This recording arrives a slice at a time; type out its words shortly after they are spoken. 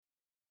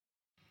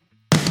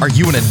Are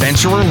you an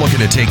adventurer looking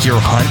to take your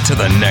hunt to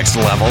the next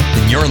level?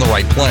 Then you're in the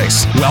right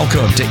place.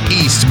 Welcome to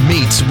East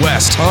Meets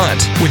West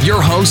Hunt with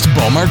your host,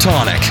 Bo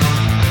Martonic.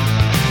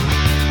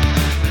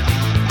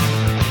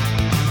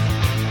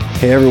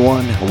 Hey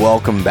everyone,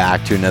 welcome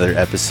back to another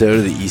episode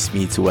of the East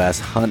Meets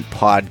West Hunt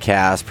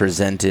podcast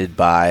presented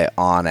by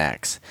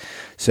onX.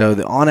 So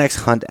the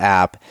onX Hunt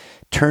app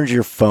turns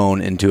your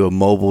phone into a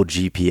mobile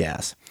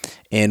GPS.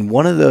 And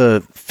one of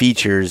the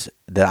features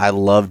that I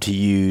love to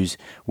use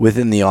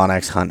within the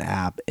onX Hunt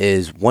app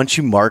is once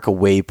you mark a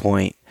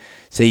waypoint,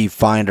 say you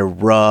find a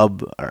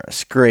rub or a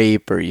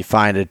scrape or you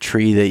find a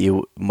tree that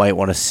you might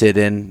want to sit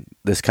in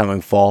this coming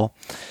fall,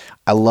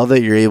 I love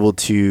that you're able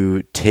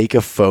to take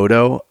a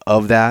photo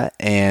of that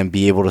and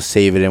be able to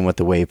save it in with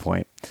the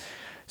waypoint.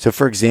 So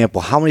for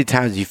example, how many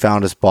times have you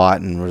found a spot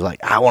and was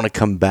like, I want to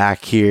come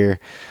back here,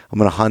 I'm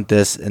going to hunt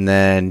this, and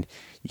then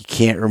you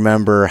can't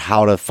remember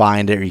how to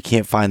find it or you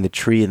can't find the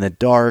tree in the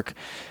dark.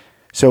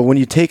 So when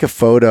you take a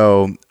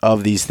photo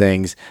of these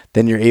things,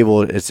 then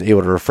it's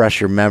able to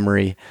refresh your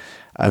memory.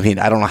 I mean,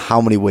 I don't know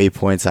how many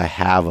waypoints I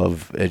have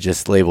of it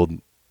just labeled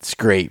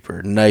scrape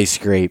or nice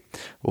scrape.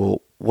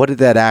 Well, what did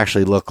that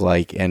actually look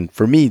like? And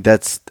for me,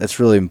 that's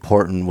really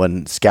important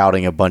when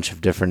scouting a bunch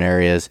of different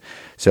areas.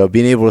 So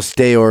being able to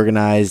stay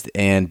organized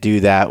and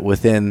do that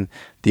within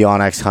the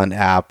onX Hunt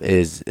app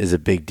is a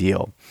big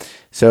deal.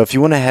 So if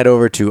you want to head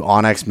over to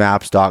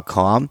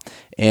onxmaps.com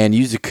and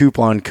use the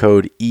coupon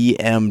code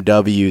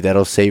EMW,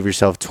 that'll save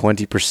yourself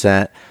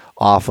 20%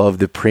 off of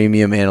the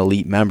premium and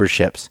elite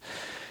memberships.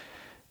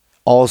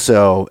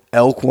 Also,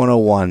 Elk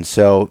 101.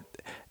 So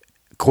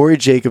Corey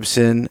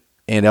Jacobson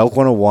and Elk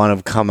 101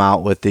 have come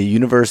out with the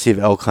University of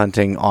Elk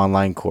Hunting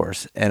online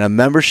course. And a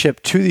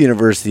membership to the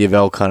University of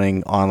Elk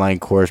Hunting online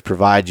course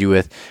provides you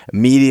with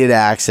immediate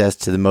access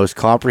to the most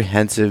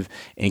comprehensive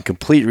and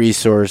complete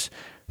resource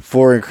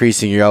for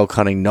increasing your elk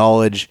hunting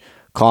knowledge,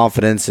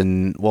 confidence,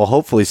 and, well,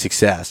 hopefully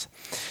success.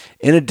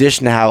 In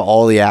addition to have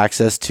all the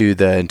access to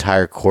the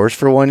entire course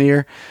for 1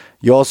 year,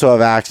 you also have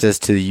access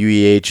to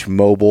the UEH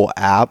mobile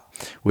app,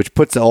 which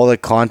puts all the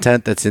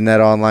content that's in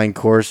that online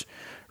course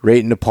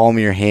right in the palm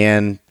of your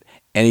hand,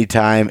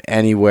 anytime,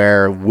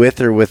 anywhere,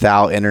 with or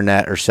without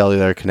internet or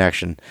cellular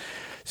connection.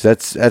 So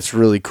that's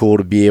really cool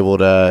to be able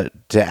to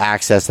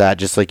access that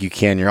just like you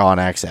can your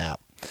onX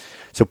app.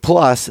 So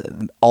plus,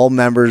 all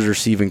members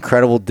receive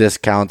incredible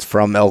discounts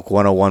from Elk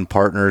 101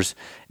 partners,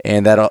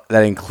 and that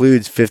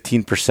includes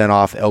 15%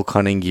 off elk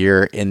hunting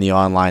gear in the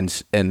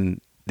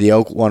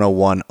Elk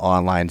 101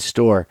 online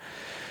store.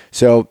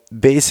 So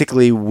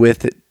basically,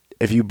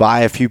 if you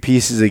buy a few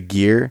pieces of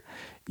gear,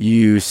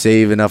 you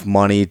save enough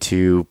money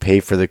to pay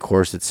for the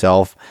course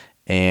itself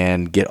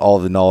and get all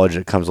the knowledge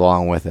that comes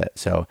along with it.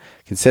 So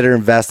consider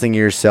investing in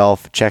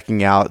yourself,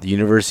 checking out the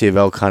University of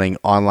Elk Hunting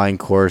online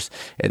course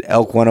at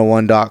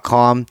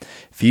elk101.com.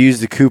 If you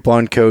use the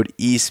coupon code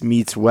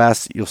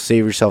EastMeetsWest, you'll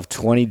save yourself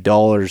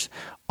 $20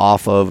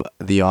 off of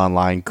the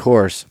online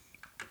course.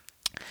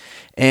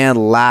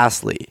 And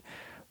lastly,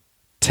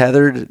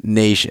 Tethered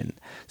Nation.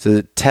 So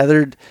the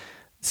Tethered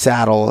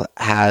saddle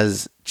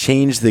has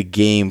changed the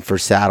game for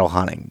saddle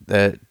hunting.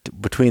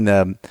 Between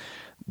the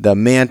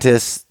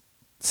Mantis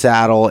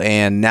saddle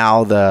and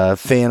now the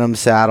Phantom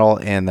saddle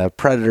and the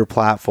Predator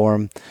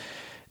platform,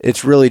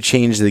 it's really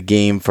changed the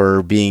game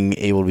for being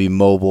able to be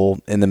mobile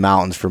in the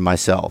mountains for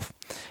myself.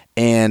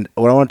 And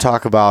what I want to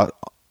talk about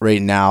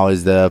right now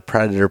is the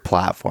Predator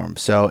platform.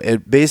 So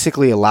it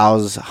basically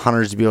allows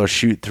hunters to be able to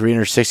shoot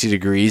 360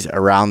 degrees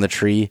around the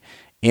tree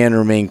and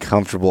remain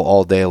comfortable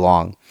all day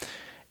long.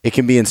 It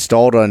can be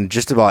installed on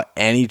just about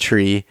any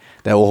tree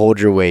that will hold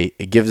your weight.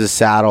 It gives a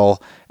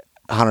saddle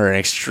hunter an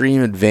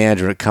extreme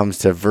advantage when it comes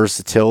to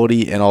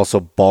versatility and also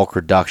bulk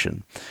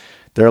reduction.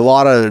 There are a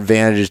lot of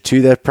advantages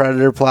to that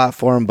Predator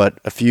platform, but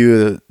a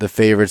few of the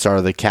favorites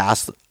are the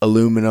cast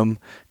aluminum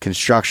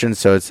construction,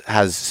 so it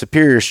has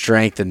superior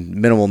strength and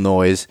minimal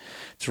noise.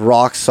 It's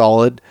rock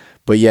solid,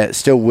 but yet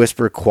still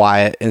whisper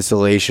quiet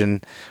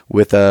installation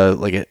with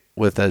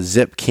a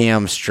zip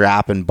cam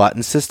strap and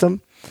button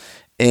system,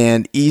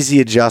 and easy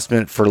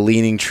adjustment for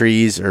leaning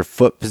trees or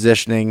foot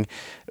positioning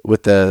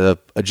with the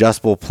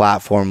adjustable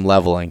platform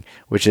leveling,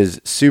 which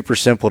is super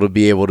simple to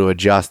be able to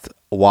adjust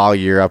while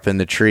you're up in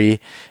the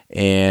tree.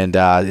 And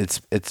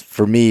it's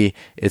for me,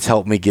 it's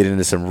helped me get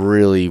into some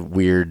really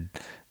weird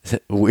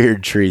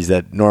trees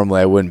that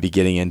normally I wouldn't be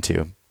getting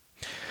into.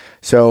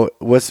 So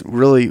what's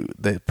really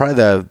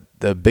probably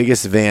the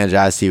biggest advantage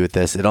I see with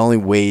this, it only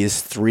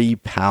weighs 3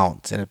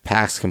 pounds and it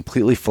packs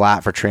completely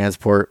flat for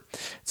transport.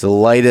 It's the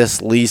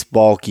lightest, least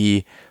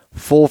bulky,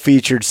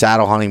 full-featured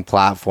saddle hunting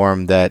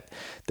platform that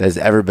has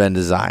ever been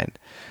designed.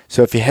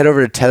 So if you head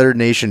over to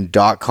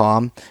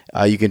tetherednation.com,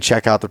 you can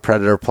check out the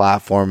Predator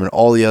platform and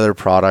all the other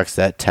products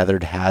that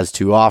Tethered has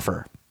to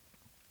offer.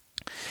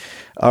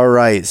 All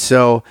right,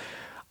 so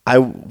I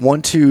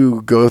want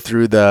to go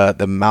through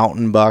the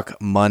Mountain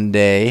Buck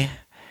Monday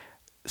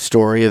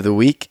story of the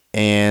week.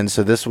 And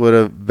so this would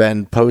have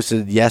been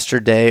posted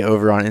yesterday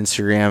over on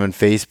Instagram and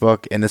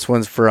Facebook. And this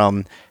one's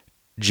from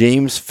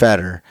James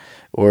Fetter,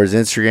 or his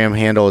Instagram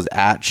handle is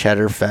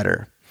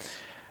 @CheddarFetter.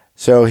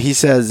 So he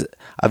says,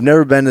 I've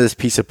never been to this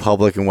piece of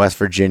public in West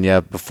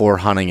Virginia before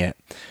hunting it,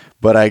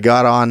 but I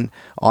got on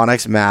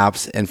onX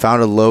Maps and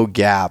found a low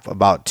gap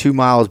about 2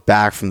 miles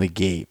back from the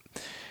gate.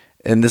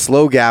 And this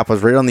low gap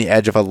was right on the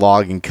edge of a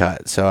logging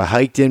cut. So I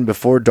hiked in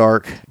before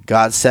dark,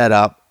 got set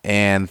up,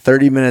 and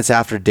 30 minutes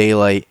after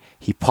daylight,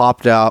 he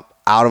popped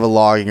up out of a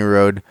logging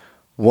road,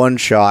 one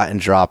shot, and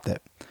dropped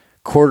it.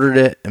 Quartered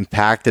it and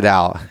packed it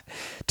out.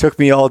 Took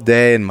me all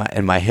day,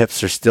 and my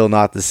hips are still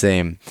not the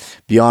same.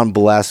 Beyond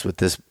blessed with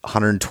this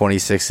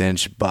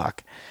 126-inch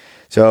buck.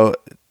 So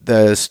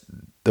the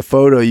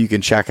photo you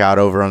can check out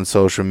over on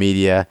social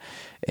media.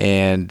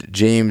 And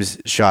James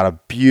shot a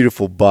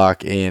beautiful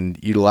buck and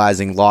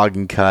utilizing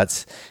logging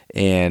cuts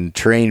and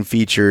terrain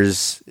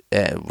features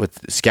with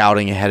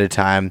scouting ahead of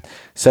time.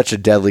 Such a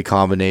deadly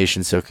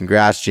combination. So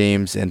congrats,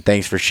 James, and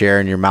thanks for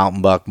sharing your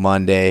Mountain Buck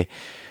Monday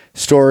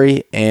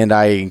story. And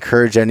I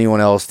encourage anyone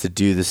else to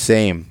do the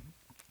same.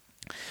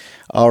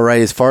 All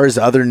right, as far as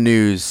other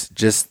news,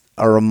 just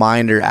a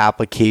reminder,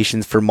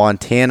 applications for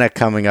Montana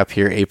coming up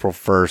here April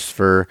 1st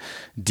for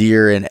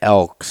deer and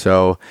elk.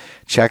 So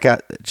check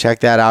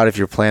that out if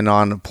you're planning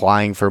on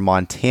applying for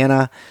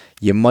Montana.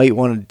 You might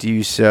want to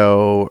do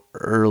so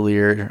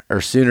earlier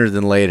or sooner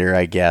than later,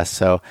 I guess.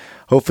 So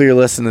hopefully you're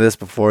listening to this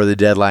before the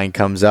deadline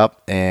comes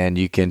up and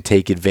you can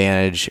take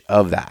advantage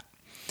of that.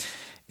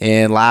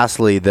 And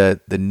lastly, the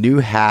new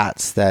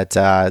hats that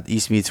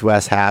East Meets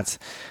West hats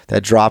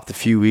that dropped a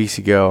few weeks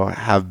ago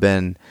have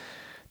been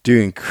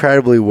doing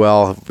incredibly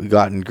well. We've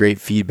gotten great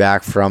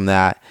feedback from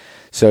that.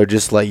 So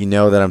just let you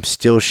know that I'm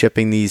still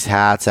shipping these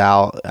hats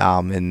out,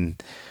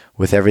 and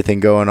with everything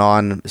going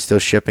on, I'm still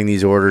shipping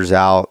these orders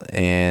out.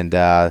 And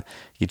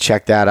you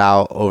check that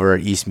out over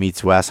at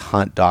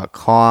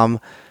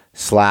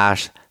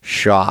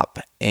eastmeetswesthunt.com/shop.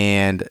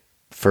 And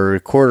for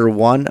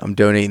Q1, I'm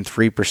donating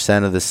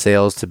 3% of the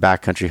sales to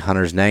Backcountry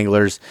Hunters and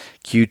Anglers.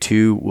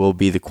 Q2 will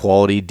be the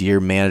Quality Deer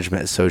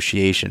Management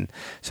Association.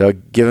 So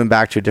giving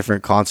back to a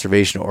different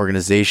conservation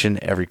organization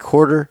every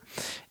quarter,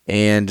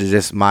 and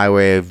just my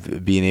way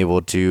of being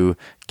able to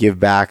give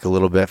back a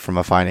little bit from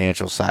a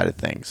financial side of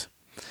things.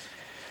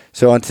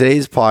 So on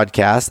today's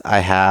podcast, I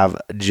have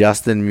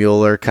Justin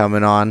Mueller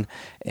coming on,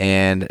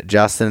 and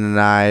Justin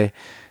and I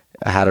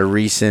had a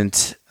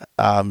recent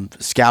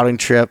scouting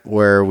trip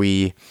where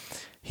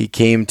he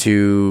came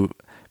to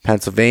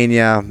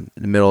Pennsylvania, in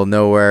the middle of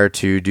nowhere,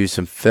 to do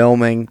some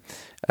filming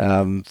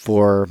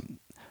for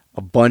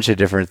a bunch of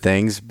different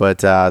things. But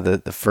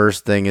the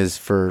first thing is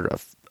for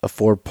a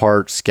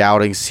 4-part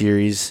scouting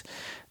series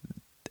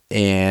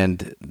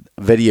and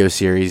video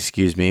series,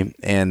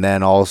 and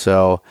then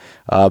also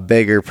a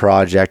bigger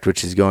project,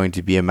 which is going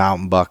to be a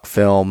mountain buck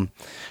film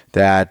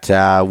that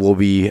will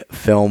be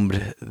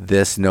filmed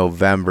this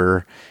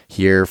November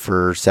here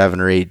for 7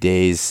 or 8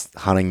 days,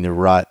 hunting the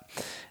rut.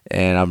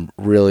 And I'm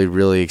really,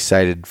 really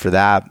excited for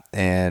that.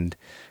 And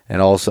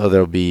also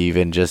there'll be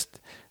even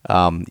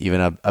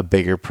a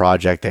bigger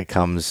project that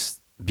comes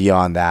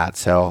beyond that.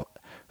 So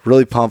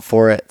really pumped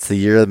for it. It's the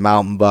year of the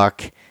mountain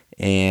buck.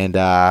 And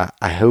I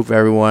hope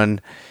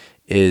everyone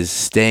is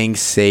staying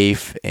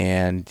safe,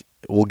 and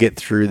we'll get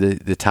through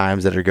the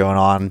times that are going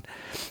on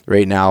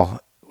right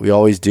now. We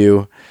always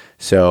do.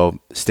 So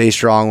stay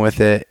strong with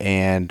it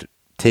and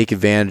take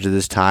advantage of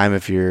this time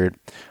if you're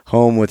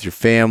home with your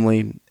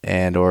family,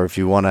 or if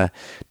you want to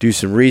do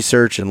some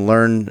research and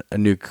learn a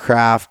new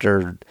craft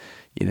or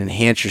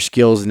enhance your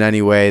skills in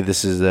any way.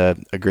 This is a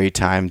great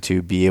time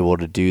to be able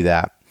to do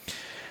that.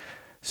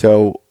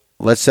 So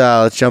let's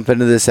jump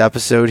into this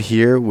episode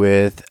here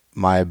with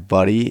my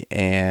buddy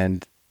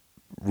and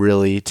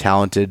really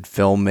talented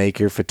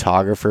filmmaker,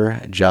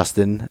 photographer,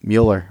 Justin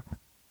Mueller.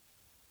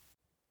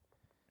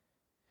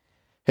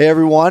 Hey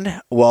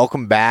everyone,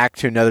 welcome back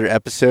to another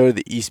episode of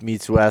the East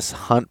Meets West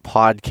Hunt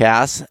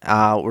Podcast.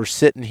 We're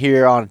sitting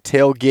here on a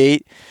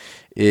tailgate,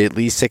 at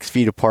least 6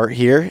 feet apart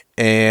here,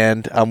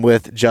 and I'm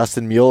with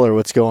Justin Mueller.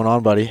 What's going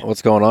on, buddy?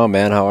 What's going on,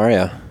 man? How are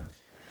you?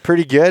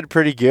 Pretty good.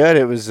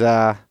 It was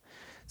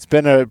it's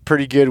been a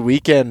pretty good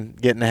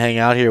weekend getting to hang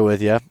out here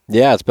with you.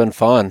 Yeah, it's been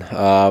fun.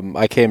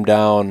 I came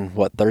down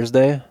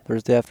Thursday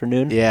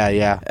afternoon.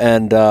 Yeah.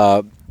 And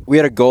we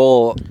had a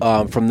goal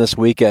from this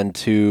weekend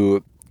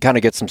to kind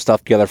of get some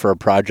stuff together for a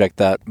project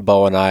that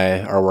Bo and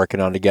I are working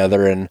on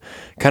together, and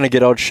kind of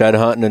get out shed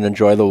hunting and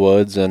enjoy the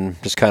woods and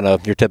just kind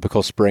of your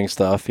typical spring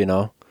stuff,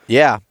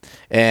 Yeah,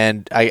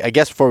 and I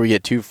guess before we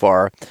get too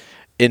far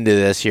into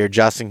this here,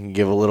 Justin can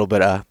give a little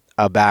bit of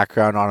a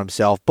background on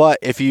himself. But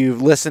if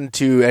you've listened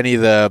to any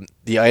of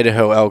the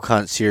Idaho Elk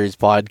Hunt series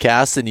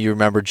podcasts and you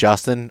remember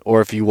Justin, or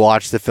if you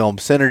watched the film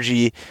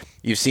Synergy,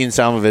 you've seen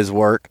some of his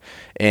work,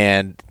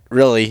 and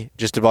really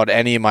just about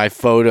any of my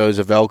photos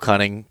of elk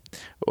hunting,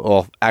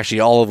 well, actually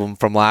all of them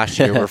from last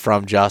year were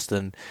from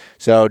Justin.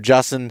 So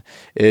Justin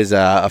is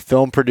a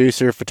film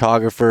producer,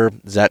 photographer.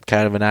 Is that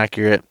kind of an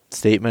accurate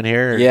statement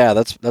here? Yeah,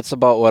 that's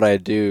about what I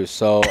do.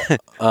 So,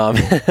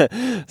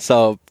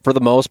 so for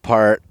the most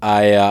part,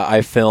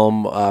 I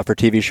film for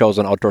TV shows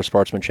on Outdoor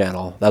Sportsman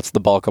Channel. That's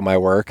the bulk of my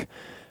work.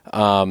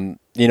 And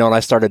I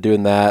started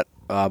doing that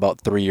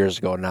about 3 years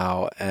ago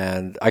now.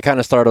 And I kind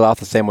of started off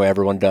the same way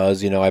everyone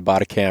does. I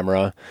bought a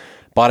camera,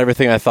 bought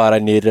everything I thought I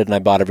needed, and I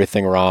bought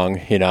everything wrong,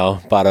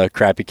 bought a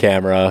crappy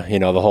camera,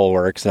 the whole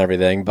works and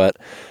everything. But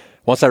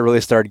once I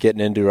really started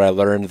getting into it, I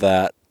learned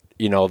that,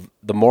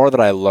 the more that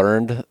I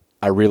learned,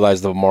 I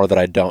realized the more that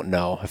I don't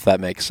know, if that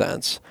makes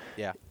sense.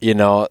 Yeah.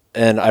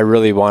 And I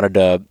really wanted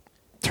to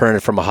turn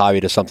it from a hobby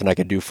to something I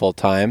could do full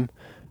time.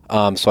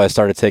 So I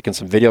started taking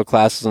some video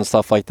classes and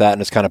stuff like that,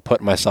 and just kind of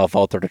putting myself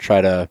out there to try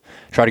to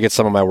get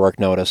some of my work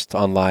noticed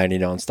online,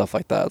 and stuff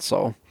like that.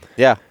 So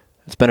yeah,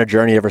 it's been a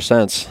journey ever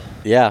since.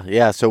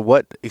 Yeah.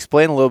 So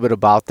explain a little bit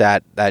about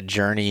that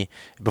journey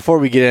before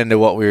we get into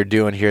what we were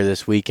doing here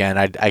this weekend.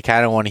 I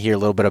kind of want to hear a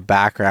little bit of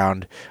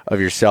background of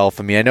yourself.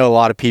 I mean, I know a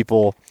lot of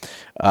people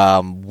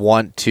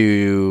want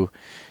to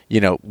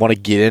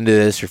get into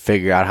this or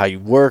figure out how you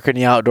work in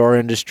the outdoor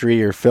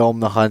industry or film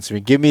the hunts. I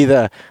mean, give me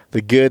the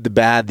good, the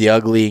bad, the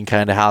ugly, and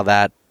kind of how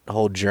that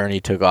whole journey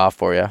took off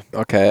for you.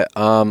 Okay.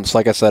 So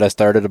like I said, I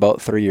started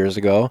about 3 years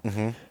ago.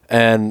 Mm-hmm.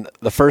 And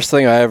the first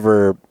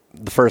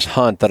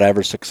hunt that I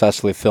ever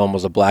successfully filmed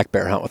was a black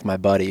bear hunt with my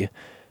buddy.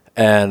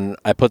 And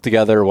I put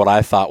together what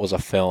I thought was a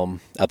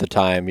film at the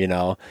time,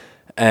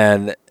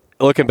 and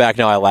looking back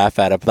now, I laugh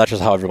at it, but that's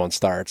just how everyone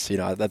starts.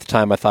 At the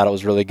time, I thought it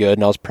was really good,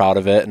 and I was proud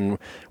of it, and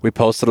we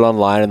posted it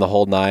online and the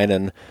whole nine,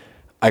 and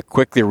I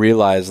quickly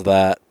realized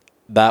that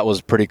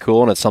was pretty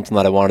cool, and it's something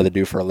that I wanted to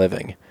do for a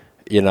living,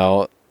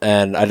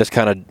 and I just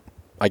kind of,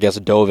 I guess,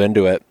 dove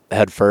into it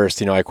head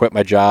first. I quit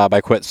my job.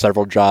 I quit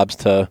several jobs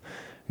to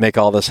make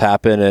all this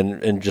happen,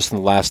 and just in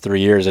the last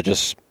 3 years, it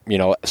just,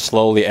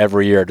 slowly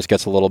every year it just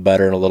gets a little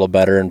better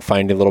and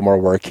finding a little more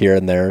work here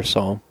and there.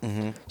 So,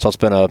 So it's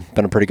been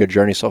a pretty good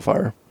journey so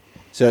far.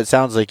 So it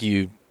sounds like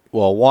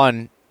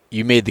one,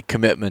 you made the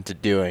commitment to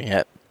doing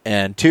it,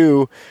 and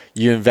two,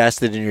 you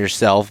invested in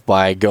yourself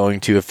by going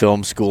to a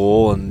film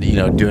school and,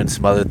 doing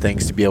some other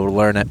things to be able to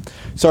learn it.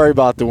 Sorry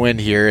about the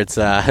wind here. It's,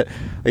 like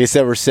I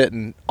said, we're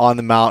sitting on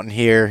the mountain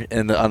here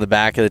on the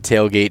back of the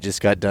tailgate, just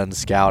got done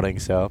scouting,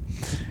 so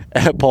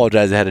I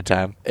apologize ahead of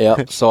time.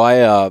 Yeah.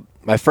 So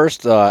my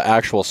first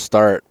actual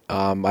start,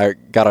 I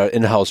got an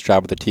in-house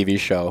job with a TV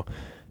show.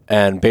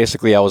 And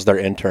basically, I was their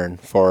intern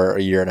for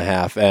a year and a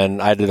half,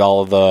 and I did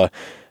all of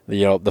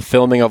the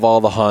filming of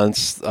all the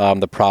hunts,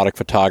 the product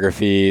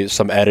photography,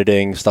 some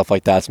editing, stuff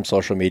like that, some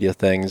social media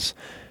things.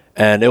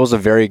 And it was a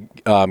very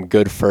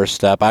good first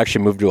step. I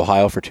actually moved to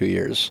Ohio for 2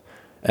 years,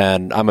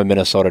 and I'm a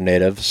Minnesota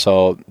native,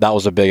 so that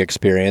was a big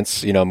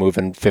experience,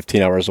 moving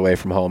 15 hours away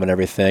from home and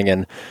everything.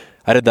 And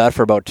I did that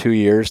for about 2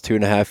 years,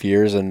 2.5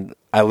 years, and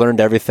I learned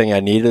everything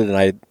I needed, and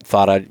I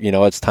thought,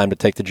 it's time to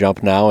take the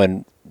jump now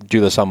and do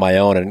this on my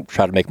own and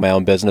try to make my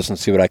own business and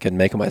see what I can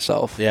make of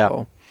myself. Yeah.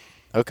 So.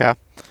 Okay.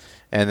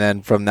 And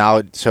then from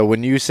now, so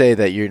when you say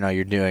that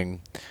you're doing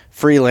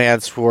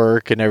freelance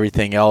work and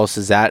everything else,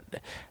 does that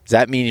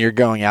mean you're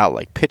going out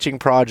like pitching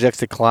projects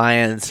to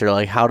clients, or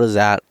like how does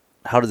that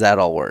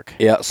all work?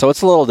 Yeah. So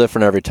it's a little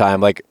different every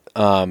time. Like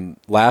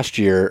last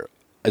year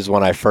is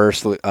when I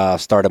first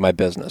started my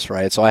business,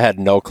 right? So I had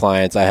no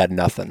clients. I had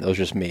nothing. It was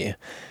just me.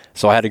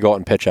 So I had to go out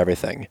and pitch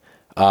everything.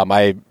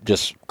 I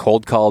just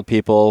cold called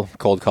people,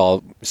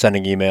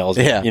 sending emails,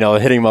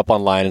 hitting them up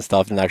online and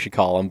stuff, and actually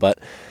call them. But,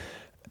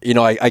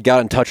 I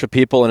got in touch with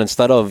people, and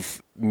instead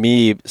of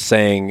me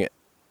saying,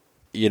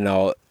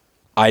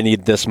 I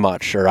need this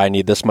much, or I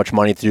need this much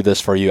money to do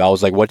this for you, I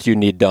was like, what do you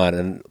need done?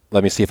 And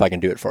let me see if I can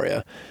do it for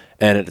you.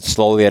 And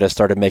slowly I just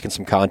started making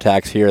some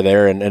contacts here or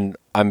there. And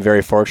I'm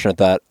very fortunate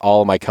that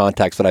all of my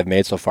contacts that I've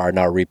made so far are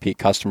now repeat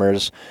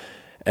customers.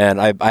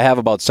 And I have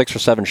about 6 or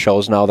 7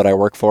 shows now that I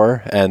work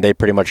for, and they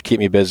pretty much keep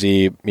me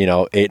busy,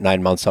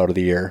 8-9 months out of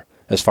the year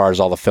as far as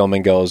all the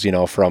filming goes,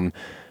 from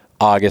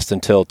August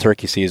until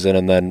turkey season.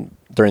 And then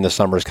during the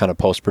summer is kind of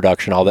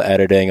post-production, all the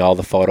editing, all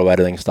the photo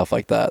editing, stuff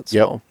like that.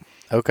 So.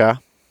 Yep. Okay.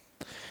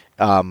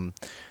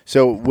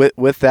 So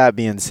with that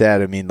being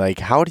said, I mean, like,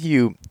 how do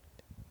you,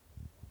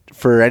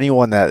 for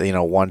anyone that,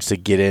 wants to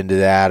get into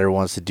that or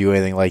wants to do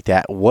anything like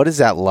that, what is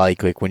that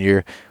like? Like when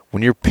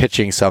you're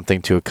pitching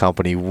something to a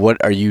company,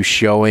 what are you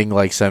showing,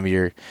 like some of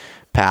your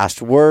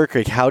past work?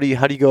 Like how do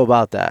you go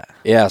about that?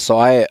 Yeah, so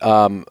I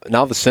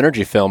now the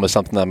Synergy film is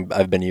something that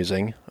I've been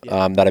using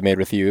that I made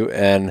with you,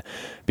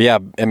 but yeah,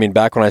 I mean,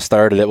 back when I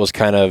started, it was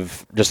kind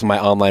of just my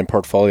online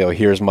portfolio.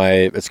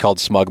 It's called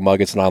Smug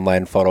Mug. It's an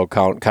online photo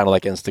account, kind of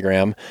like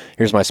Instagram.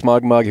 Here's my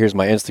Smug Mug. Here's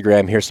my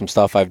Instagram. Here's some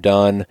stuff I've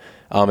done.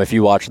 If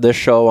you watch this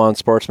show on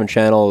Sportsman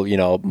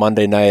Channel,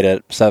 Monday night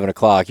at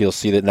 7:00, you'll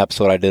see that an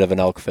episode I did of an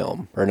elk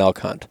film or an elk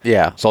hunt.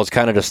 Yeah. So it's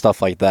kind of just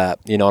stuff like that,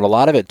 and a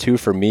lot of it too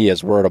for me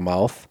is word of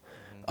mouth.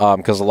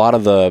 Because a lot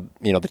of the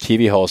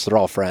TV hosts, they're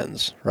all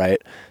friends,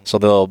 right? So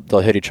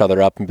they'll hit each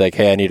other up and be like,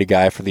 hey, I need a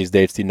guy for these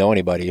dates. Do you know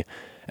anybody?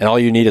 And all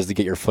you need is to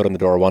get your foot in the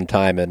door one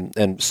time.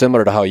 And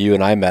similar to how you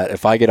and I met,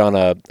 if I get on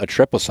a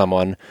trip with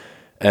someone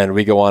and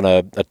we go on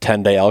a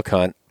 10-day elk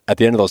hunt, at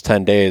the end of those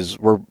 10 days,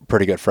 we're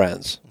pretty good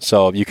friends.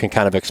 So you can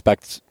kind of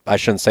expect, I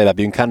shouldn't say that,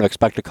 but you can kind of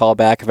expect a call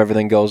back if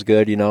everything goes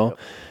good,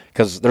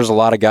 because there's a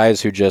lot of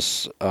guys who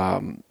just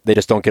they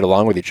just don't get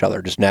along with each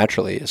other just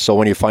naturally. So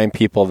when you find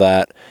people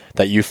that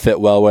you fit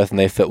well with and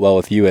they fit well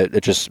with you,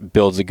 it just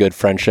builds a good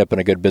friendship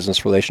and a good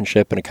business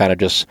relationship, and it kind of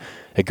just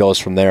it goes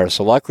from there.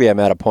 So luckily I'm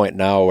at a point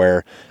now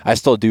where I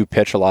still do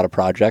pitch a lot of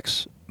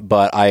projects,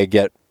 but I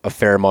get a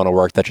fair amount of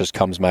work that just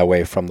comes my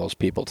way from those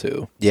people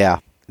too. Yeah.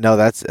 No,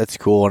 that's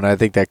cool, and I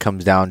think that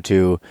comes down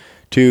to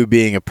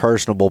being a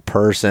personable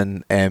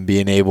person and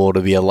being able to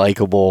be a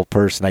likable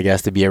person, I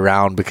guess, to be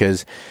around,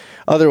 because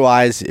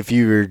otherwise, if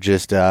you were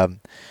just, I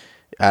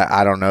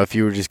don't know, if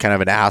you were just kind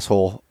of an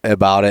asshole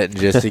about it and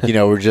just,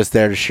 we're just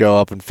there to show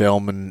up and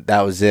film and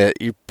that was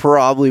it, you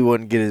probably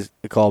wouldn't get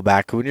a call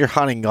back. When you're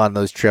hunting on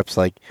those trips,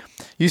 like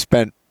you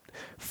spent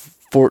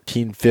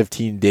 14,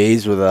 15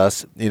 days with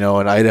us, in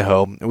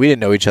Idaho. We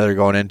didn't know each other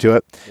going into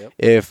it. Yep.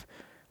 If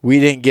we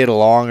didn't get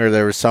along or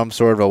there was some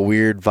sort of a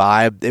weird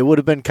vibe, it would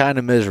have been kind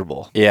of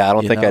miserable. Yeah, I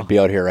don't think I'd be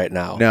out here right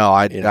now. No,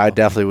 I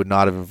definitely would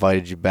not have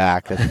invited you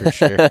back, that's for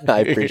sure. I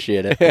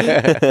appreciate it.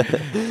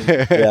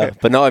 Yeah,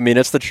 but no, I mean,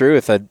 it's the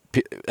truth.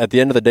 At the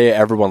end of the day,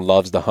 everyone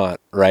loves to hunt,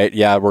 right?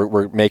 Yeah,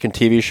 we're making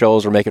TV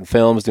shows, we're making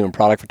films, doing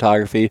product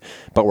photography,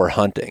 but we're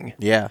hunting.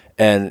 Yeah.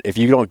 And if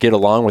you don't get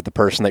along with the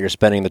person that you're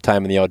spending the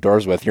time in the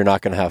outdoors with, you're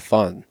not going to have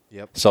fun.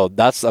 Yep. So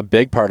that's a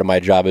big part of my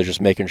job, is just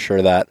making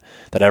sure that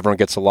everyone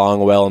gets along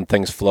well and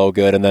things flow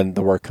good, and then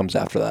the work comes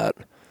after that.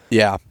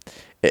 Yeah.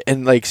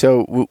 And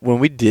when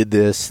we did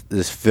this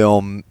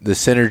film, the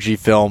Synergy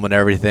film and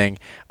everything,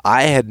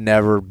 I'd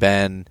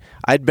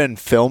been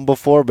filmed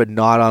before, but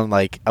not on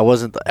I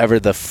wasn't ever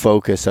the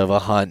focus of a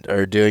hunt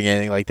or doing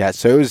anything like that.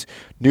 So it was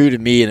new to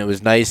me, and it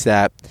was nice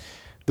that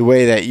the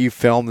way that you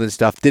filmed and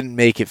stuff didn't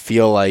make it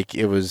feel like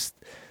it was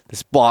the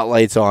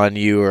spotlight's on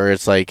you or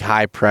it's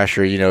high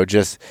pressure, it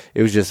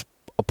was just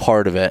a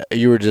part of it.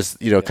 You were just,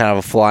 kind of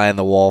a fly on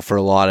the wall for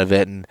a lot of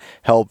it and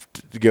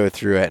helped go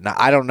through it. And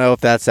I don't know if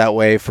that's that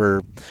way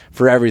for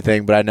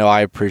everything, but I know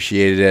I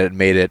appreciated it and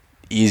made it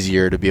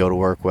easier to be able to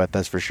work with.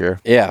 That's for sure.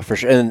 Yeah, for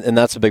sure. And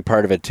that's a big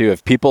part of it too.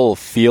 If people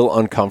feel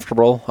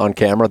uncomfortable on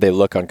camera, they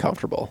look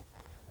uncomfortable,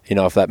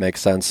 if that makes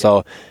sense.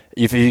 So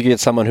if you get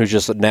someone who's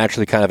just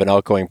naturally kind of an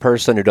outgoing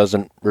person who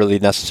doesn't really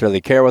necessarily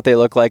care what they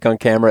look like on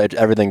camera,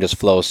 everything just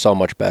flows so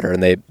much better,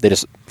 and they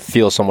just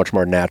feel so much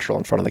more natural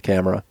in front of the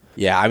camera.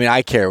 Yeah, I mean,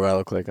 I care what I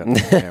look like on the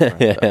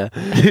camera.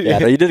 Yeah,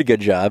 no, you did a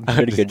good job.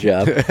 You did a good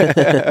job.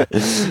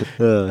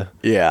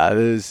 Yeah, it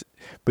was,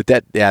 but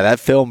that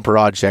film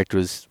project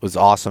was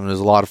awesome. It was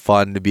a lot of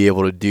fun to be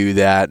able to do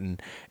that,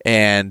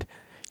 and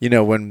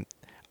when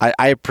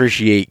I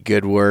appreciate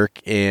good work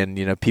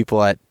and people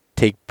that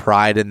take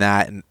pride in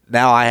that, and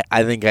now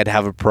I think I'd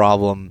have a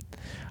problem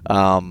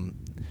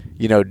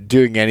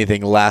doing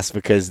anything less,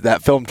 because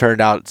that film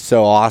turned out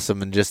so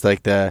awesome, and just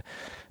the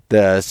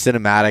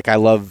cinematic, I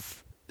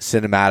love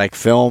cinematic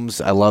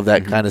films. I love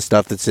that kind of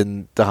stuff that's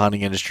in the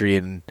hunting industry,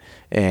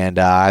 and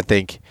I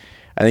think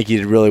you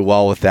did really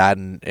well with that,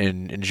 and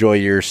enjoy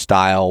your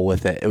style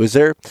with it. Was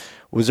there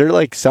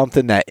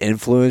something that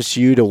influenced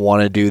you to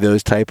want to do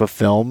those type of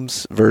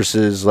films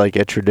versus a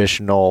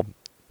traditional,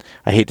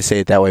 I hate to say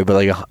it that way,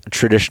 but a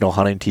traditional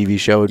hunting TV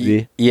show would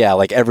be? Yeah,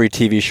 every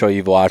TV show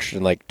you've watched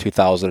in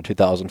 2000 to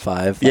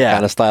 2005, that yeah,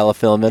 kind of style of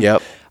filming.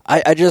 Yep.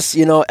 I just,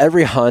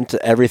 every hunt,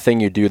 everything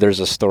you do, there's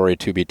a story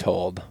to be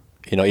told.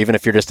 Even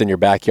if you're just in your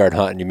backyard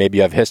hunting, maybe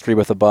you have history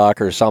with a buck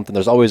or something,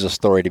 there's always a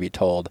story to be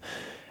told.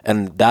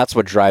 And that's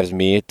what drives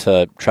me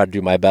to try to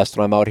do my best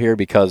when I'm out here,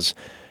 because,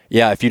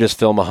 yeah, if you just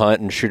film a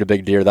hunt and shoot a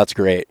big deer, that's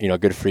great.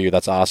 Good for you.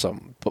 That's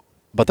awesome.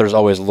 But there's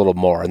always a little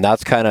more. And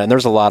that's and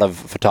there's a lot of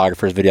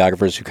photographers,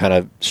 videographers who kind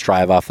of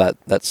strive off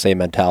that same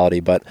mentality.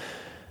 But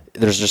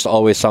there's just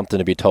always something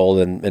to be told.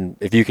 And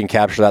if you can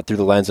capture that through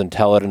the lens and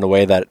tell it in a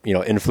way that,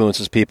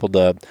 influences people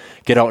to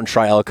get out and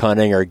try elk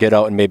hunting or get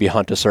out and maybe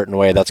hunt a certain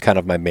way, that's kind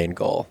of my main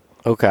goal.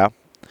 Okay.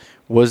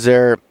 Was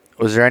there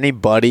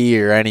anybody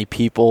or any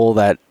people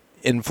that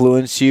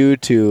influenced you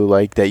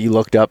to that you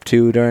looked up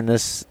to during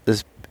this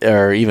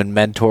or even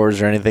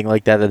mentors or anything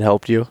like that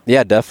helped you?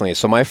 Yeah, definitely.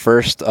 So my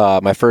first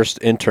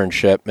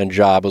internship and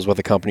job was with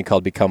a company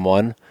called Become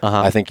One.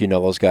 Uh-huh. I think you know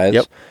those guys.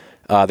 Yep.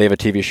 They have a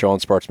TV show on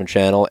Sportsman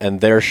Channel,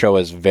 and their show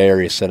is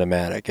very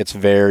cinematic. It's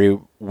very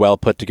well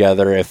put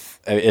together.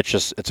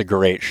 It's a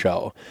great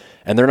show,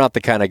 and they're not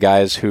the kind of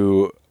guys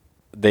who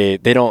they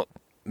don't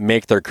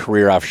make their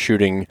career off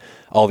shooting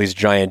all these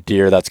giant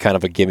deer. That's kind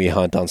of a gimme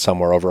hunt on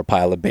somewhere over a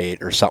pile of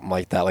bait or something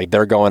like that.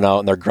 They're going out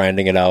and they're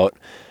grinding it out,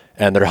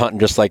 and they're hunting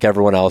just like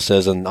everyone else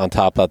is. And on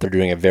top of that, they're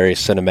doing a very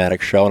cinematic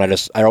show.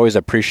 And I always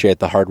appreciate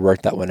the hard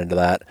work that went into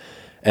that.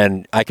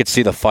 And I could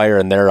see the fire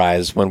in their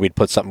eyes when we'd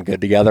put something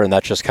good together, and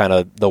that's just kind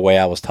of the way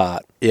I was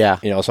taught. Yeah.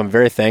 So I'm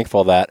very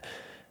thankful that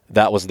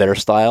was their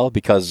style,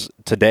 because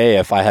today,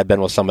 if I had been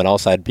with someone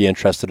else, I'd be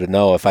interested to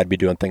know if I'd be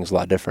doing things a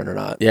lot different or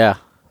not. Yeah.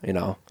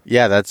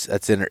 Yeah,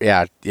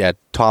 yeah.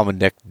 Tom and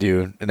Nick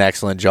do an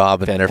excellent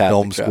job in their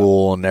film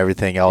school and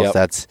everything else.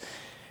 Yep.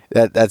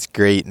 That's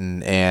great,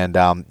 and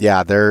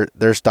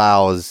their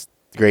style is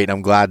great. And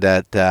I'm glad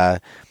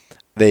that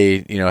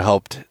they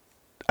helped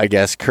I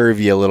guess, curve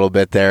you a little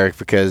bit there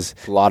because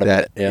A lot of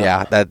that, it,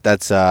 yeah.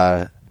 that's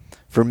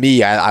for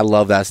me. I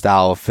love that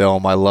style of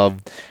film. I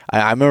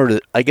remember,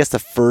 I guess the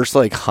first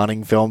like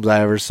hunting films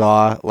I ever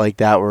saw like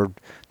that were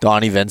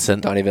Donnie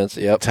Vincent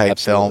Yep, type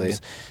absolutely.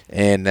 films,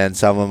 and then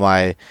some of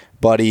my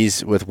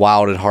buddies with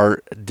Wild at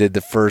Heart did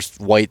the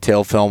first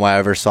whitetail film I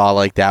ever saw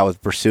like that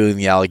with Pursuing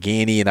the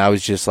Allegheny, and I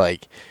was just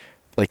like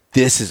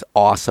this is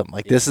awesome.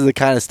 Like this is the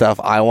kind of stuff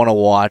I want to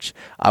watch.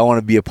 I want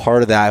to be a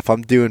part of that. If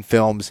I'm doing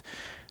films,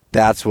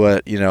 that's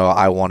what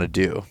I want to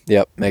do.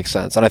 Yep, makes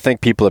sense. And I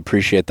think people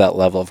appreciate that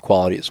level of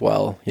quality as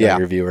well.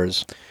 Your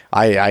viewers.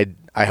 I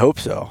hope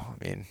so.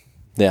 I mean,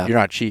 Yeah. you're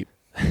not cheap.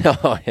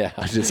 Oh yeah,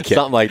 just kidding.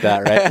 Something like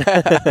that, right?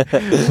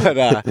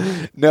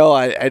 But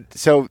no,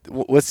 so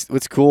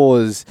what's cool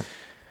is,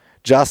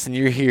 Justin,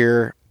 you're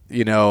here.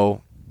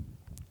 You're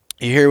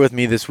here with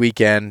me this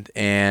weekend,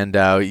 and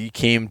you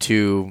came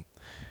to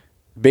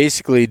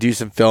basically do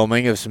some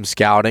filming of some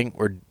scouting.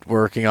 We're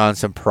working on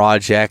some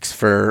projects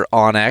for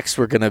OnX.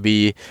 I'm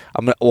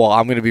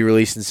gonna be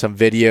releasing some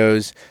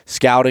videos,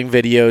 scouting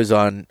videos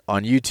on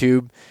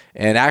YouTube,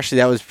 and actually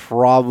that was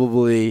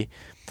probably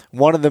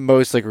one of the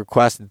most like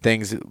requested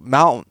things.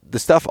 All the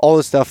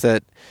stuff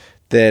that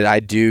I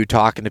do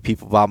talking to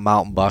people about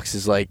mountain bucks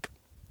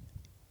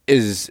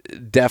is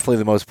definitely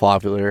the most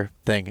popular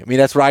thing. I mean,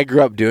 that's what I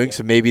grew up doing,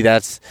 so maybe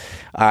that's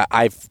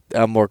I'm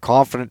more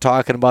confident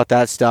talking about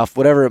that stuff.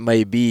 Whatever it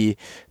may be,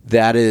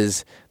 that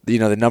is the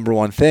number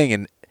one thing,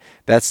 and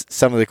that's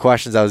some of the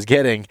questions I was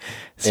getting.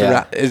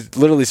 It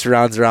literally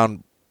surrounds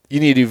around, you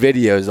need to do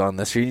videos on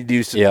this, or you need to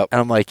do some. Yep. And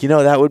I'm like,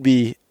 that would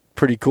be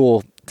pretty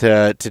cool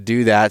to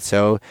do that.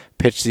 So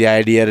pitched the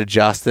idea to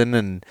Justin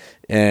and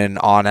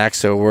OnX.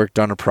 So worked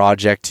on a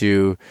project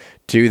to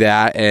do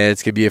that, and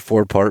it's gonna be a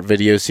 4-part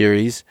video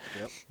series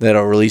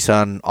that'll release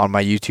on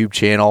my YouTube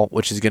channel,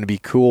 which is gonna be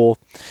cool.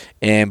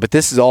 But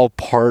this is all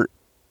part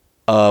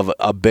of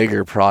a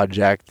bigger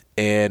project,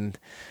 and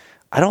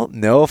I don't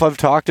know if I've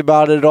talked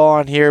about it all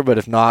on here, but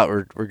if not,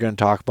 we're gonna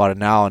talk about it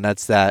now, and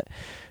that's that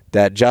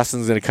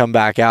Justin's going to come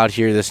back out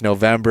here this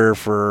November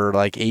for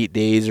like 8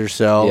 days or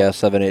so. Yeah,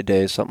 7-8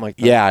 days, something like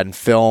that. Yeah, and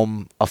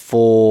film a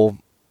full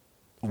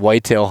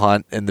whitetail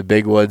hunt in the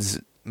Big Woods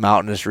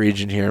mountainous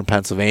region here in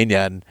Pennsylvania.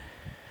 And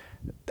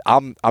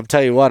I'm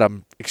telling you what,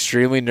 I'm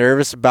extremely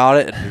nervous about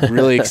it and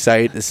really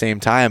excited at the same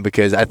time,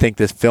 because I think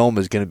this film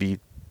is going to be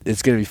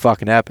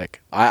fucking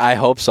epic. I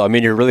hope so. I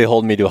mean, you're really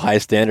holding me to a high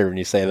standard when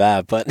you say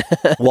that, but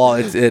well,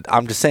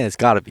 I'm just saying it's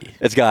got to be.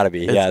 It's got to be.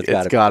 Yeah,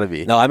 it's got to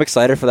be. No, I'm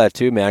excited for that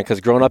too, man, because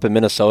growing up in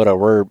Minnesota,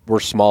 we're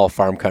small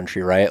farm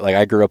country, right? Like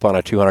I grew up on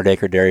a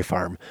 200-acre dairy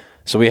farm.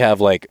 So we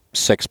have like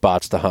 6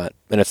 spots to hunt,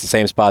 and it's the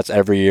same spots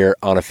every year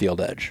on a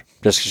field edge,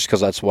 just because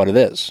that's what it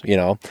is,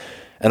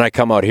 And I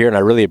come out here and I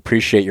really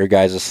appreciate your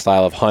guys'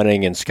 style of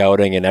hunting and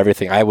scouting and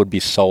everything. I would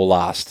be so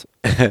lost.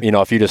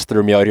 If you just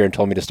threw me out here and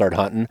told me to start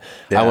hunting,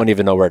 I wouldn't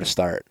even know where to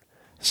start.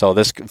 So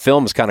this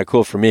film is kind of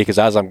cool for me, because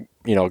as I'm,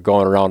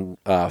 going around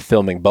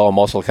filming Bo, I'm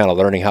also kind of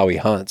learning how he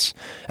hunts.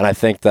 And I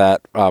think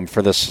that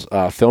for this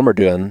film we're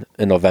doing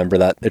in November,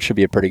 that it should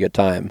be a pretty good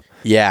time.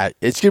 Yeah,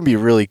 it's going to be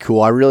really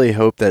cool. I really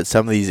hope that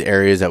some of these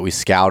areas that we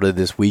scouted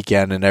this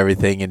weekend and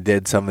everything and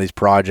did some of these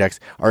projects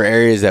are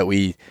areas that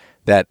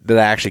I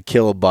actually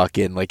kill a buck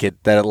in, that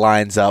it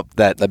lines up,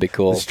 that'd be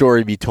cool. The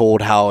story be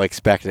told how I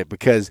expected it,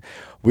 because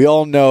we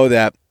all know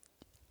that,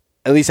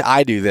 at least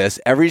I do this,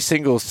 every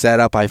single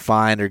setup I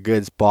find or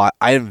good spot,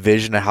 I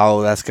envision how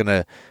that's going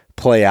to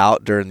play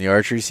out during the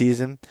archery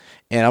season.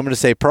 And I'm going to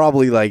say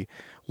probably like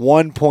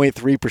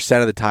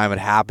 1.3% of the time it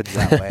happens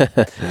that way.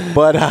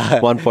 But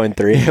 1.3.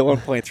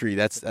 1.3.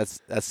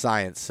 That's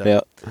science.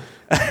 So.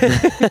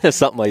 Yeah.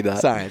 Something like that.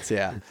 Science,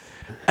 yeah.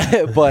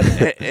 But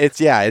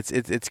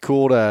it's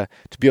cool to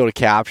be able to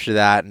capture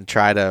that and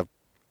try to.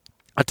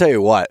 I'll tell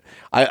you what,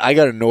 I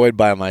got annoyed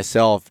by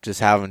myself just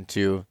having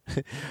to.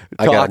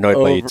 I got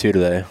annoyed by you too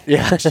today.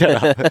 Yeah,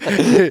 shut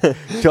up.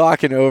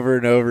 Talking over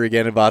and over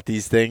again about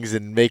these things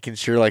and making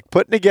sure,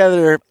 putting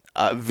together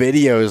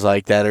videos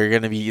like that are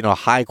going to be,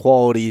 high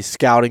quality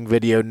scouting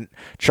video.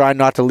 Trying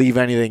not to leave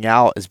anything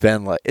out has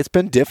been it's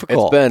been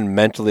difficult. It's been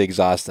mentally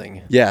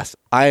exhausting. Yes,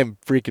 I am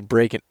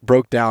freaking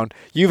broke down.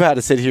 You've had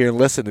to sit here and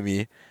listen to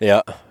me.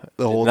 Yeah.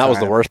 The whole that time. was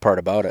the worst part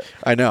about it.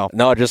 I know.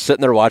 No, just sitting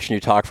there watching you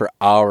talk for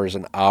hours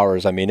and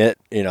hours. I mean,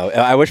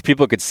 I wish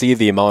people could see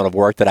the amount of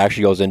work that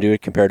actually goes into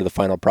it compared to the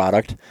final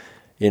product,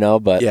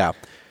 but yeah.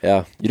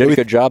 You did a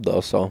good job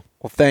though. So,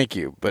 well, thank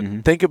you. But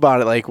think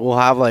about it. We'll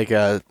have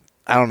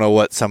I don't know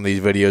what some of these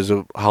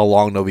videos, how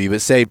long they'll be,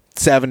 but say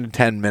 7 to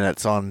 10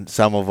 minutes on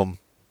some of them.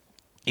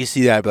 You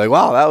see that, I'd be like,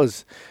 wow, that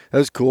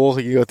was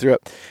cool. You go through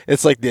it.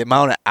 It's like the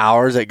amount of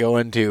hours that go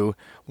into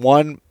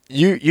one.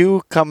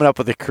 You coming up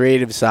with the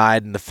creative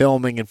side and the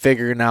filming and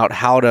figuring out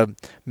how to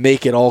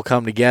make it all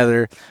come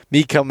together.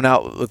 Me coming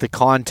out with the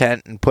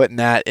content and putting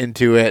that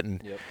into it,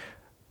 and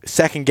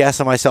second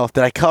guessing myself.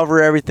 Did I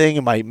cover everything?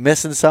 Am I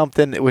missing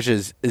something? Which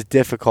is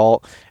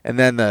difficult. And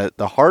then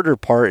the harder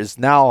part is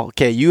now,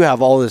 okay, you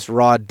have all this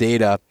raw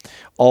data,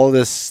 all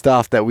this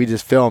stuff that we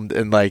just filmed,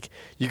 and like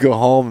you go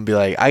home and be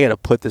like, I got to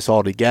put this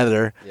all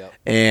together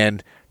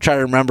and try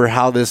to remember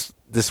how this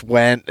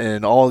went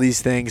and all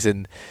these things.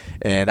 And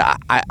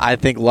I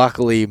think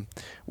luckily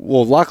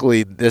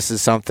this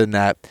is something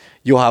that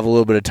you'll have a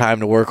little bit of time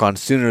to work on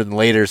sooner than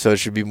later, so it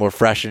should be more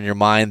fresh in your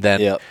mind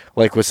than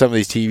like with some of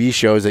these TV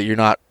shows that you're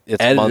not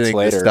editing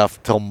this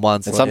stuff till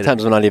months and later.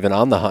 Sometimes I'm not even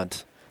on the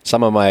hunt.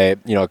 Some of my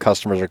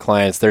customers or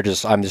clients,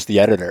 I'm just the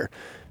editor.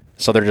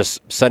 So they're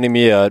just sending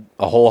me a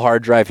whole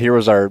hard drive. Here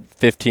was our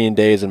 15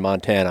 days in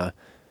Montana.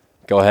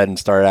 Go ahead and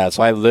start at it.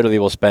 So I literally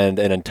will spend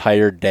an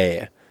entire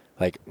day,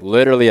 like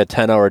literally a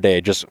 10-hour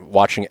day, just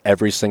watching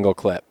every single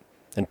clip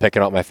and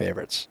picking out my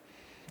favorites.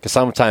 Because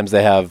sometimes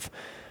they have,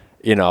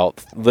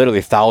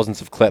 literally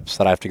thousands of clips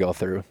that I have to go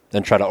through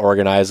and try to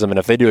organize them. And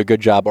if they do a good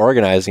job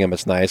organizing them,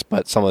 it's nice.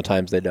 But some of the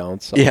times they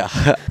don't. So,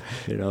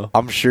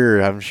 I'm sure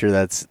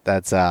that's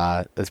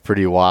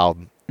pretty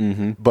wild.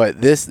 Mm-hmm.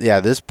 But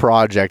this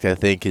project I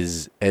think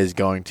is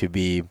going to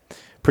be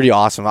pretty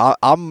awesome.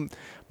 I'm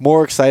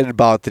more excited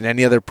about it than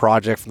any other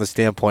project from the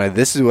standpoint of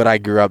this is what I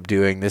grew up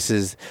doing. This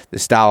is the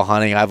style of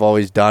hunting I've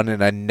always done,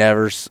 and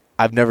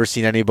I've never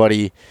seen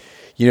anybody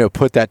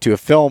put that to a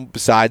film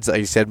besides, like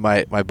you said,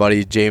 my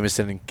buddy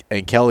Jameson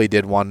and Kelly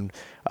did one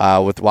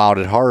with Wild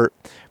at Heart.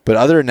 But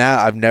other than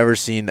that, I've never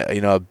seen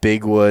a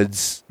big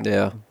woods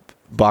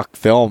buck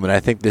film, and I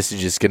think this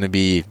is just going to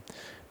be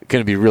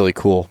really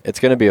cool. It's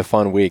going to be a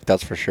fun week,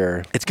 that's for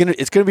sure. It's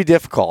gonna be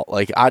difficult.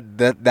 Like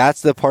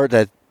that's the part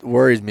that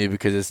worries me,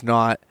 because it's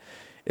not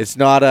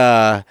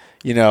a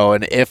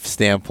an if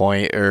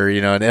standpoint or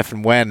an if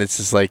and when. It's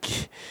just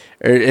like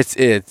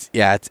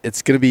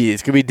it's gonna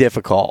be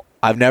difficult.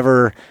 I've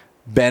never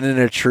been in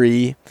a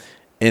tree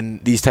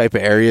in these type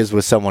of areas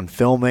with someone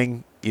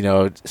filming.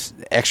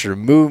 Extra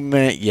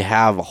movement. You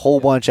have a whole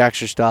bunch of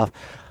extra stuff.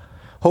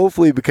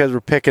 Hopefully, because we're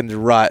picking the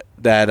rut,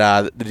 that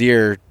the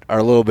deer are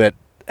a little bit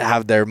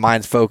have their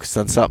minds focused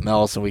on something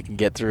else and we can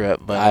get through it.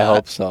 But I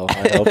hope so.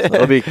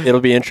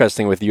 It'll be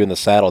interesting with you in the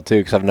saddle too,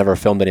 because I've never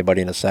filmed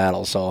anybody in a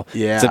saddle. So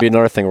it's gonna be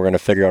another thing we're gonna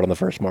figure out on the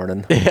first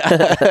morning.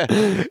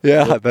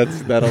 That'll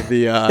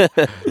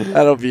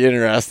be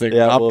interesting.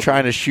 Yeah, I'm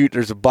trying to shoot.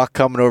 There's a buck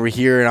coming over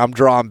here, and I'm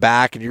drawing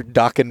back, and you're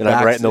ducking and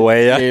back. I'm right in the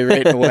way. Yeah,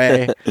 right in the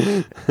way.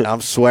 And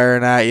I'm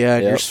swearing at you,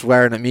 and you're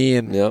swearing at me,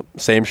 and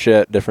same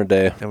shit, different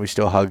day. And we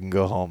still hug and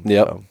go home.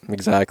 Yep, so.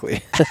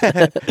 Exactly.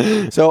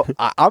 So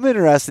I'm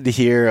interested to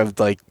hear of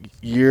like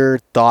your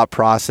thought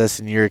process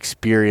and your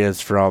experience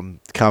from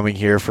coming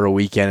here for a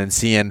weekend and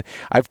seeing.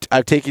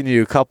 I've taken you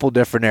to a couple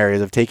different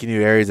areas. I've taken you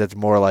to areas that's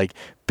more like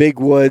big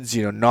woods,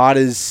 not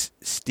as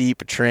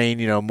steep a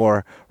terrain,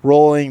 more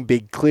rolling,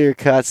 big clear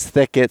cuts,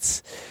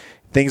 thickets,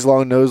 things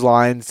along those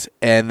lines,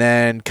 and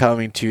then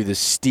coming to the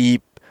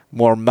steep,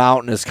 more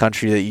mountainous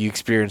country that you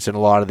experience in a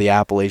lot of the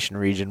Appalachian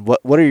region.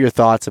 What are your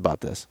thoughts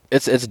about this?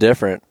 It's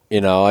different,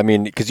 I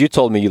mean, because you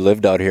told me you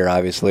lived out here,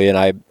 obviously, and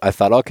I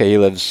thought, okay, he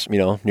lives,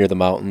 near the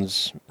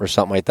mountains or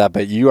something like that,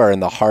 but you are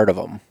in the heart of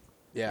them.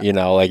 Yeah.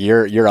 Like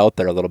you're out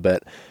there a little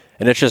bit,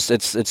 and it's just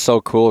it's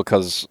so cool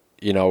because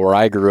where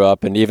I grew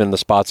up and even the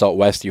spots out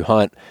west you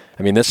hunt.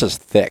 I mean, this is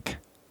thick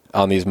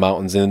on these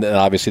mountains and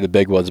obviously the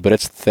big woods, but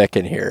it's thick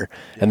in here,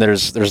 and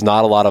there's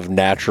not a lot of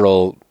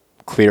natural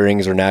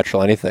clearings or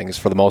natural anything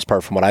for the most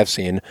part from what I've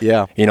seen.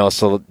 Yeah.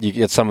 So you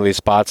get some of these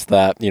spots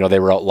that, they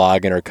were out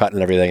logging or cutting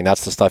and everything, and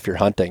that's the stuff you're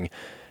hunting.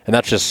 And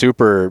that's just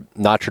super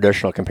not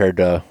traditional compared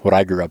to what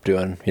I grew up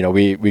doing.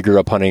 We grew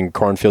up hunting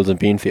cornfields and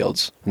bean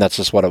fields, and that's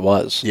just what it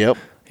was. Yep.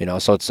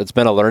 So it's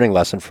been a learning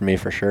lesson for me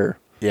for sure.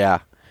 Yeah.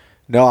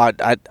 No,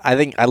 I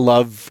think I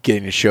love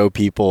getting to show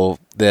people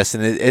this,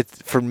 and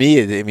it's for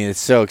me. I mean, it's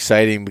so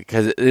exciting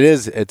because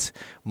it's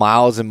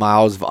miles and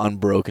miles of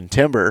unbroken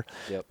timber.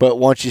 Yep. But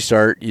once you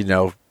start,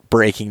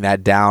 breaking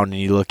that down,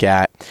 and you look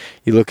at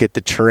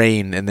the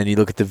terrain, and then you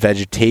look at the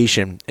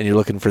vegetation, and you're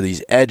looking for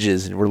these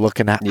edges, and we're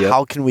looking at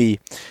how can we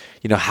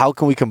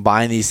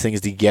combine these things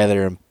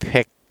together and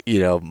pick.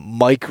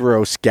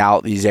 Micro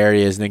scout these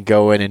areas and then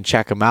go in and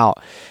check them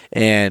out.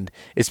 And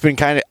it's been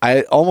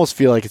I almost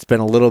feel like it's been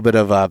a little bit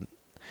of a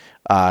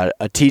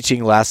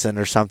teaching lesson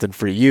or something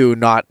for you,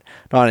 not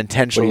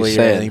intentionally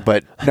or anything,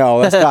 but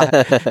no, that's not.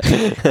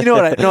 You know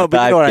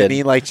what I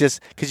mean? Like, just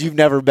because you've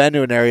never been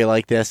to an area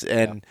like this,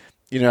 and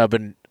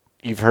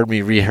you've heard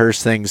me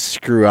rehearse things,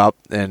 screw up,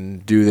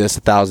 and do this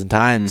 1,000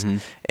 times,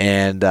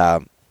 and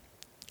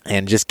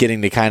just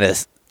getting to kind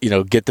of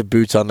get the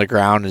boots on the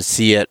ground and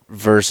see it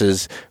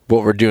versus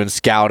what we're doing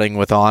scouting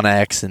with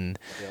onX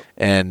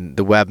and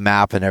the web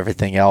map and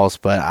everything else.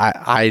 But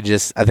I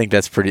think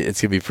it's going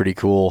to be pretty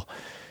cool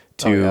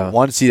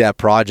to see that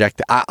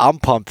project. I'm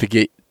pumped to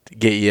get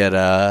you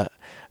to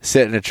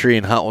sit in a tree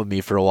and hunt with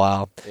me for a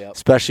while,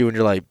 especially when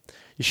you're like,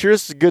 you sure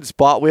this is a good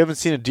spot? We haven't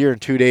seen a deer in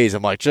 2 days.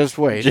 I'm like, just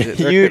wait.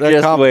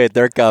 They're coming. Wait.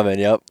 They're coming.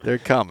 Yep. They're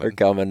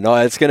coming. No,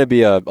 it's going to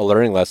be a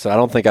learning lesson. I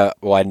don't think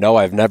I know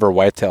I've never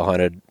whitetail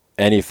hunted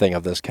anything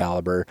of this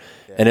caliber.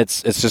 And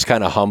it's just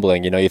kind of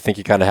humbling, you think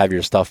you kind of have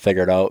your stuff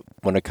figured out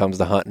when it comes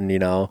to hunting,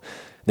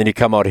 Then you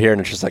come out here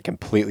and it's just a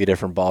completely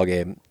different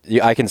ballgame.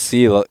 I can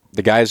see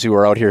the guys who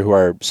are out here who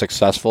are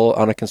successful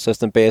on a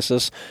consistent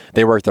basis,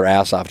 they work their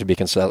ass off to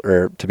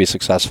be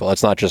successful.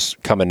 It's not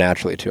just coming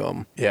naturally to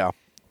them. Yeah.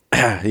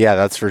 Yeah,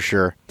 that's for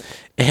sure.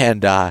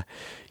 And,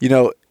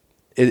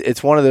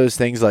 it's one of those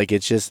things, like,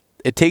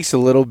 it takes a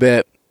little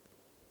bit.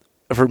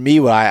 For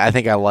me, I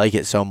think I like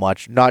it so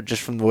much, not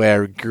just from the way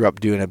I grew up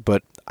doing it,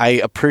 but I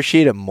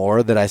appreciate it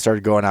more that I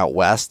started going out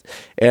west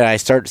and I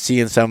start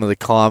seeing some of the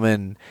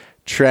common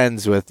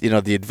trends with,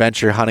 the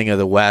adventure hunting of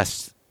the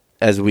West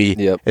it's,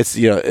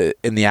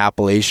 in the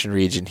Appalachian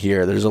region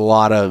here. There's a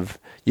lot of,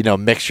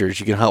 mixtures.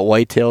 You can hunt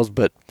whitetails,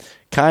 but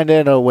kind of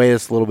in a way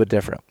that's a little bit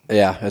different.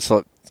 Yeah,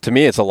 to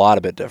me, it's a lot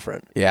of bit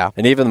different. Yeah.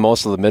 And even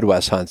most of the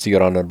Midwest hunts, you go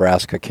down to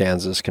Nebraska,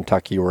 Kansas,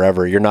 Kentucky,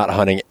 wherever, you're not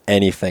hunting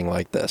anything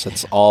like this.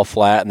 It's all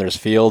flat and there's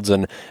fields,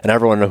 and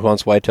everyone who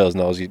hunts whitetails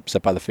knows you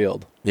sit by the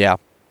field. Yeah.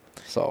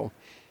 So.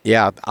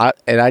 Yeah.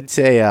 I'd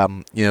say,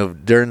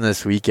 during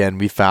this weekend,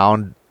 we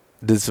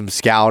did some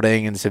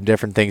scouting and some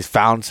different things,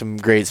 found some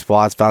great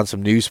spots, found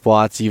some new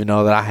spots, even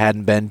though that I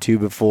hadn't been to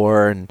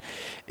before.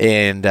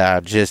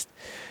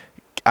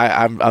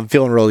 I'm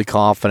feeling really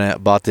confident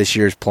about this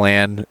year's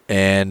plan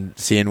and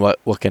seeing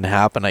what can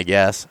happen, I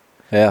guess.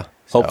 Yeah.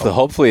 So.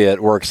 Hopefully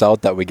it works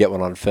out that we get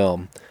one on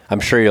film. I'm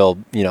sure you'll,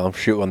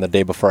 shoot one the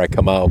day before I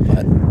come out,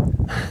 but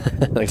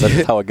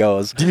that's how it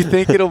goes. Do you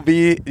think it'll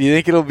be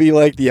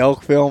like the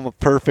elk film, a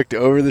perfect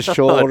over the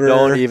shoulder?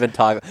 Don't even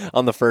talk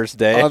on the first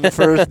day. On the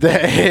first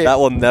day. That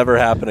will never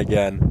happen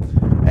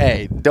again.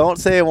 Hey, don't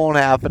say it won't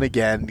happen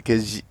again,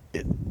 because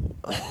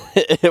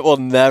it will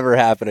never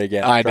happen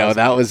again. I know,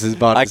 that was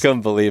about I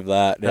couldn't believe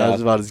that. That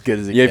was about as good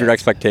as it You have gets. your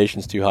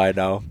expectations too high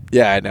now.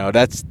 Yeah, I know.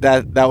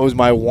 That was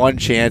my one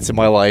chance in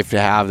my life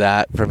to have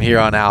that. From here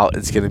on out,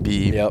 it's going to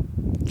be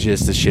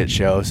just a shit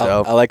show.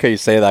 So I like how you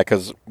say that,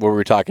 because we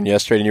were talking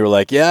yesterday and you were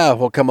like, yeah,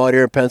 we'll come out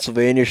here in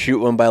Pennsylvania, shoot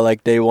one by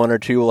like day 1 or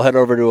 2. We'll head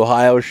over to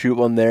Ohio, shoot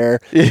one there.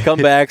 Come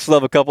back, still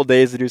have a couple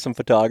days to do some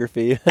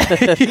photography.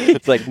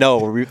 It's like,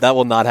 no, that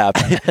will not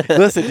happen.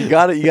 Listen, you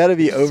got to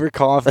be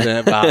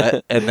overconfident about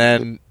it, and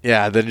then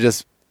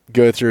just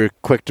go through a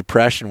quick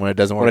depression when it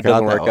doesn't work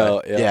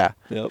out. Yeah.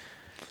 Yep.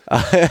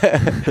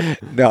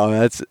 No,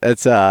 that's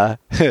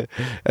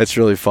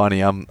really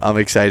funny. I'm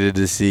excited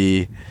to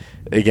see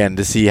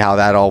how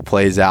that all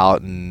plays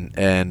out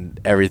and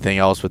everything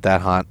else with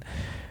that hunt.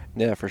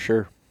 Yeah, for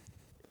sure.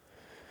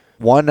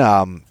 One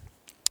thing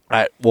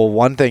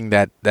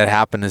that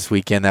happened this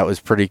weekend that was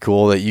pretty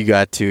cool that you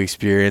got to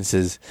experience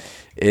is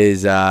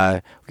we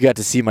got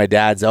to see my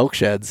dad's elk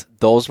sheds.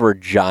 Those were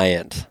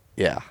giant.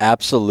 Yeah.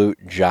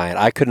 Absolute giant.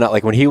 I could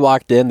not, when he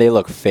walked in, they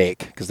looked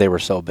fake because they were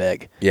so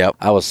big. Yep.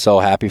 I was so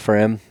happy for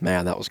him.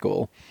 Man, that was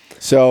cool.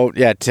 So,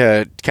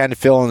 to kind of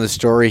fill in the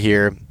story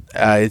here,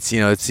 it's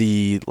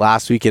the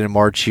last weekend in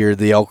March here,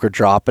 the elk are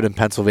dropping in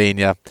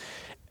Pennsylvania.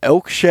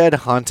 Elk shed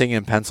hunting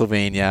in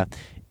Pennsylvania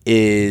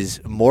is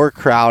more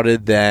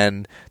crowded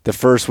than the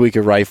first week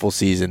of rifle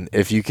season.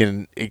 If you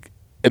can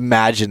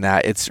imagine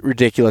that, it's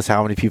ridiculous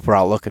how many people are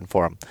out looking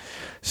for them.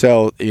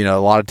 So, a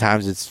lot of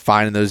times it's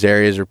finding those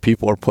areas where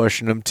people are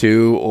pushing them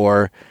to,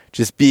 or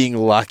just being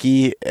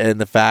lucky in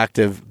the fact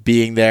of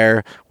being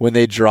there when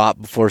they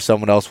drop before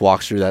someone else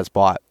walks through that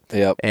spot.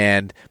 Yep.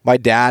 And my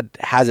dad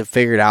has it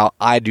figured out.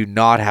 I do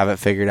not have it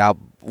figured out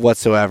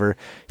whatsoever.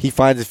 He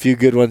finds a few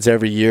good ones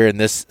every year, and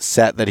this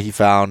set that he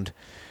found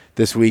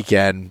this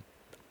weekend,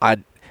 I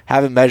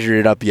haven't measured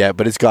it up yet,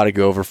 but it's got to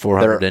go over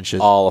 400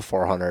 inches. All of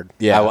 400.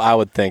 Yeah. I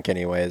would think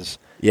anyways.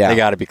 Yeah. They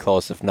got to be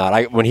close. If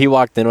not, when he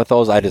walked in with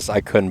those,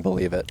 I couldn't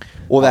believe it.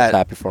 Well, I was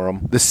happy for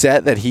him. The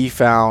set that he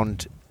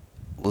found,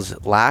 was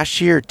it last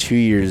year or 2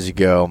 years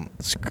ago,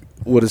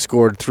 would have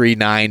scored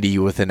 390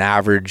 with an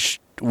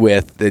average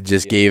width that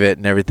just gave it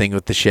and everything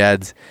with the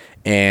sheds.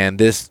 And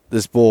this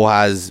bull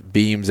has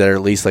beams that are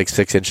at least like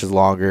 6 inches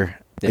longer.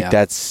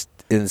 That's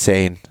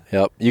insane.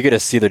 Yep. You get to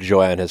see the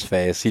joy on his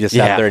face. He just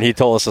sat there and he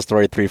told us the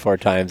story 3-4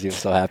 times. He was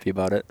so happy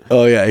about it.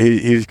 Oh yeah,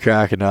 he was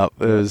cracking up.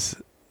 It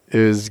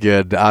was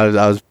good. I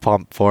was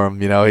pumped for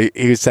him.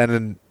 He was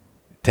sending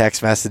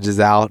text messages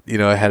out,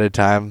 ahead of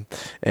time,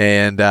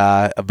 and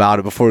about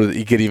it before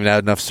he could even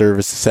have enough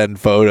service to send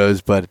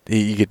photos. But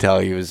you could tell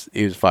he was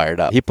fired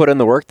up. He put in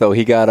the work though.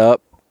 He got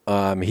up.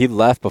 He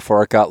left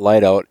before it got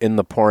light out in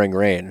the pouring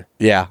rain.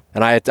 Yeah.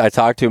 And I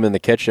talked to him in the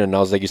kitchen. And I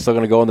was like, "You still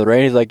gonna go in the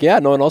rain?" He's like, "Yeah,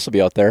 no one else will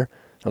be out there."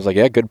 I was like,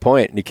 "Yeah, good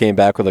point." And he came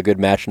back with a good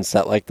matching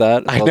set like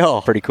that. I know.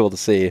 Pretty cool to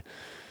see.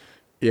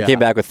 Yeah. He came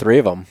back with 3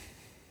 of them.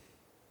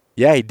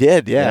 Yeah, he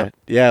did. Yeah.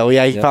 Well,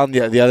 he found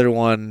the other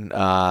one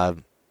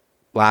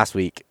last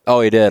week.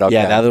 Oh, he did? Okay.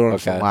 Yeah, the other one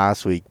was from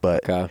last week.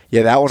 But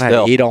that one had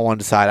 8 on one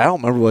side. I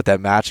don't remember what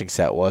that matching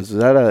set was. Was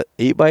that a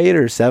 8x8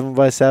 or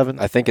 7x7?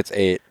 I think it's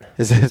 8.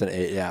 Is it? It's an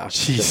 8, yeah.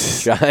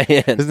 Jesus.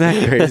 Giant. Isn't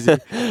that crazy?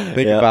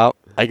 Think about.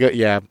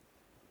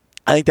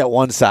 I think that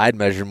one side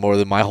measured more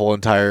than my whole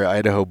entire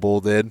Idaho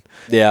bull did.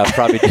 Yeah,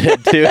 probably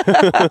did too.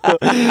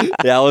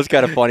 Yeah, it was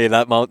kind of funny,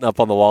 that mountain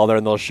up on the wall there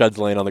and those sheds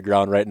laying on the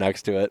ground right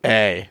next to it.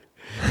 Hey,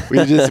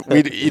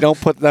 you don't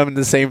put them in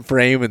the same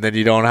frame, and then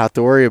you don't have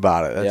to worry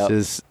about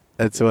it.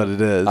 That's what it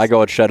is. I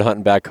go out shed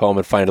hunting back home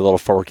and find a little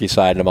forky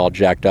side, and I'm all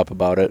jacked up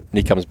about it. And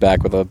he comes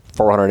back with a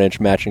 400-inch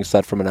matching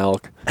set from an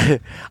elk.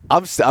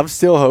 I'm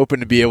still hoping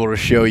to be able to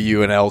show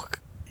you an elk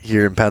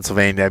here in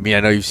Pennsylvania. I mean, I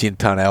know you've seen a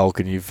ton of elk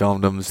and you've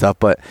filmed them and stuff,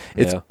 but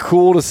it's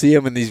cool to see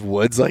them in these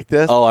woods like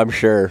this. Oh, I'm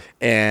sure.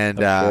 And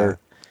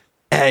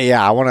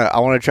yeah, I want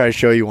to try to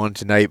show you one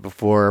tonight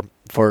before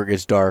it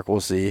gets dark.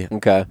 We'll see.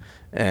 Okay.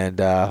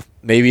 And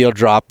maybe he'll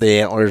drop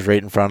the antlers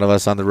right in front of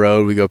us on the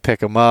road. We go pick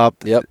them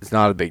up. Yep. It's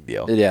not a big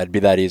deal. Yeah, it'd be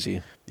that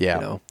easy.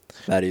 Yeah.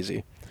 That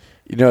easy.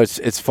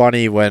 It's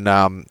funny when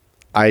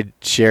I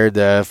shared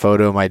the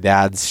photo of my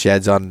dad's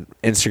sheds on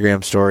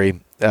Instagram story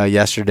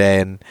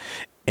yesterday,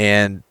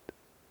 and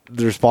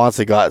the response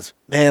I got is,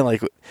 man,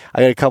 like,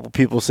 I got a couple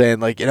people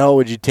saying, like,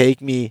 would you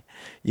take me,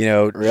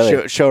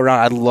 really? show around?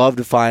 I'd love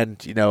to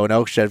find, an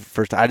elk shed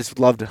first. I just would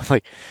love to. I'm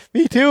like,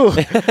 me too.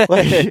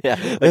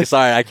 Like,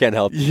 sorry, I can't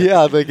help you.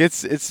 Yeah, like,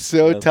 it's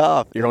so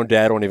tough. Your own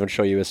dad won't even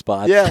show you his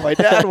spot. Yeah, my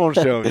dad won't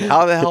show me.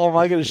 How the hell am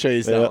I going to show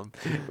you something?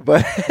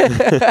 But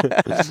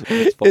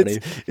It's funny.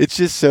 It's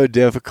just so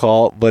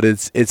difficult, but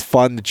it's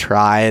fun to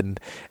try, and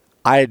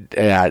I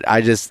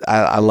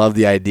love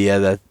the idea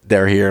that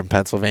they're here in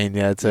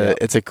Pennsylvania.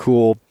 It's a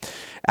cool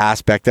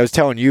aspect. I was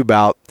telling you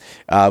about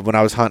when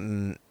I was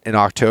hunting in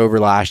October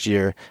last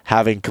year,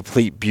 having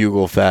complete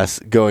bugle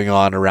fest going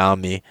on around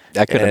me.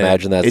 I could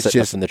imagine that it's sitting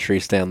just up in the tree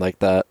stand like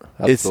that.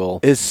 That's cool.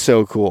 It's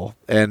so cool.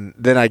 And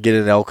then I get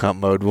in elk hunt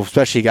mode, well,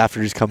 especially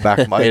after just come back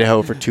from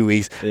Idaho for 2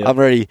 weeks. Yeah. I'm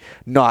ready.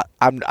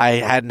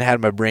 I hadn't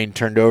had my brain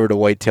turned over to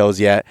whitetails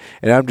yet,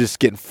 and I'm just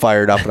getting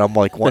fired up, and I'm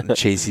like wanting to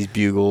chase these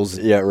bugles.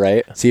 Yeah,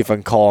 right. See if I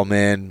can call them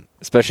in.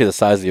 Especially the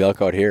size of the elk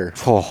out here.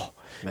 Oh,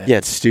 man. Yeah,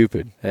 it's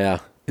stupid. Yeah.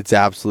 It's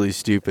absolutely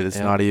stupid. It's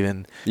not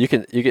even. You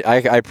can. I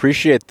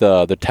appreciate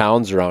the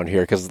towns around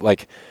here because,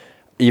 like,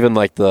 even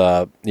like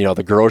the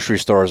grocery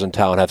stores in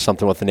town have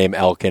something with the name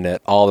elk in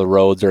it. All the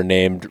roads are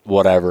named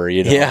whatever.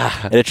 Yeah.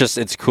 And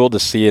it's cool to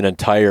see an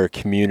entire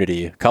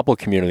community, a couple of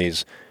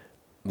communities,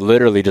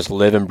 literally just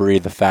live and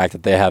breathe the fact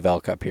that they have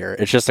elk up here.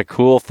 It's just a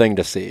cool thing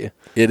to see.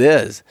 It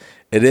is.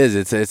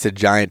 It's a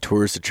giant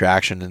tourist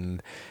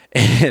attraction,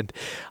 and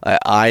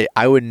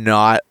I would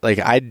not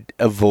I'd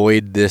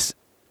avoid this.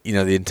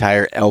 The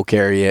entire elk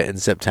area in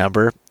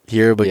September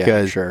here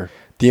because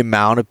the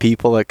amount of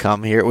people that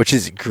come here, which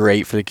is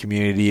great for the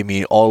community. I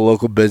mean, all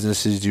local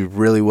businesses do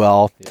really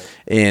well,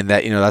 and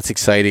that's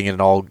exciting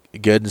and all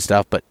good and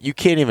stuff. But you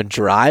can't even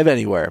drive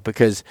anywhere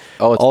because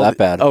it's that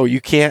bad. Oh, you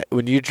can't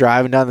when you're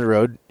driving down the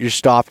road. You're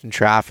stopped in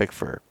traffic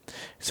for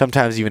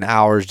sometimes even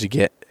hours to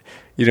get.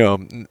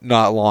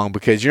 Not long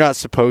because you're not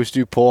supposed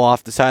to pull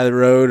off the side of the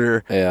road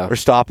or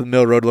stop in the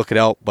middle of the road to look at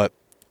elk, but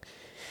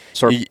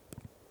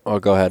Oh,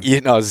 go ahead.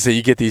 So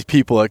you get these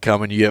people that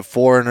come, and you get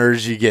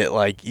foreigners, you get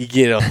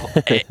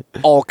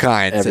all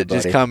kinds that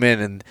just come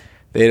in, and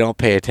they don't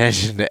pay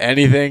attention to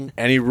anything,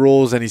 any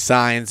rules, any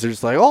signs. They're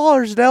just like, oh,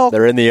 there's an elk.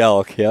 They're in the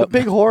elk. Yep. A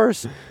big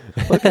horse.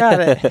 Look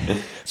at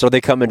it. So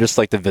they come in just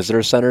like the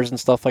visitor centers and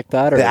stuff like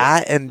that? Or?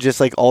 That and just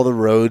like all the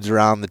roads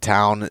around the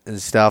town and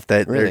stuff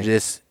that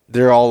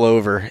they're all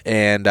over.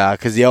 And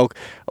because the elk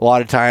a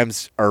lot of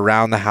times are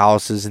around the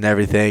houses and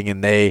everything,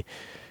 and the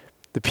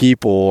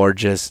people are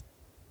just,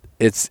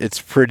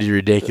 It's pretty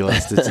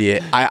ridiculous to see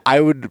it. I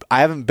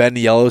haven't been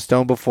to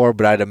Yellowstone before,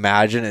 but I'd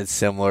imagine it's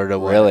similar to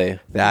what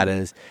that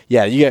is.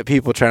 Yeah, you get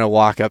people trying to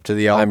walk up to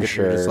the elk. I'm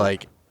sure. It's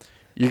like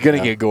you're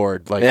gonna get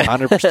gored, like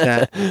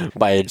 100%.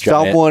 By a giant.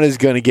 Someone is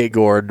gonna get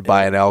gored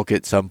by an elk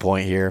at some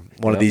point here.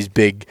 One of these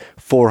big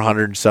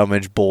 400 some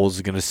inch bulls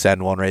is gonna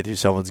send one right through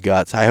someone's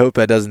guts. I hope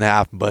that doesn't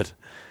happen, but.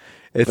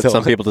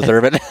 Some people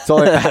deserve it. It's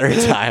only a matter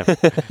of time.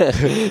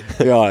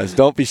 Be honest.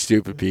 Don't be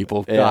stupid,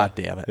 people. Yeah. God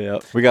damn it. Yeah.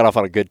 We got off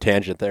on a good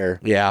tangent there.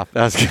 Yeah,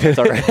 that was good. That's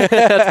all right.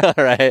 That's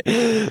all right.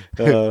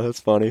 That's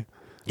funny.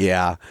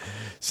 Yeah.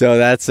 So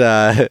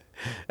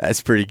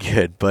that's pretty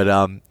good.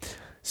 But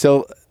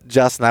so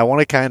Justin, I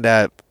want to kind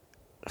of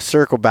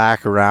circle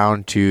back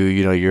around to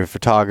your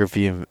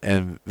photography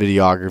and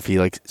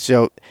videography.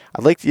 So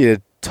I'd like you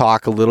to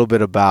talk a little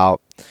bit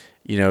about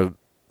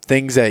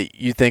things that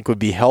you think would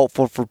be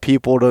helpful for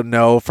people to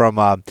know from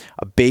a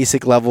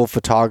basic level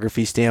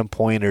photography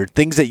standpoint, or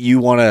things that you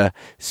want to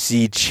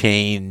see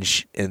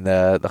change in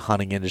the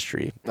hunting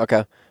industry.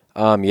 Okay.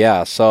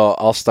 So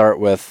I'll start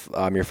with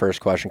your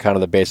first question, kind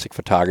of the basic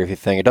photography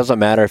thing. It doesn't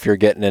matter if you're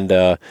getting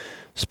into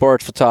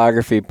sports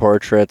photography,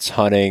 portraits,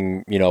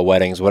 hunting,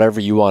 weddings, whatever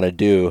you want to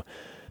do.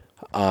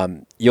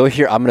 You'll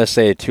hear, I'm going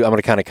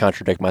to kind of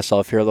contradict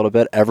myself here a little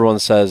bit. Everyone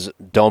says,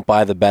 don't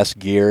buy the best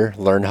gear,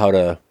 learn how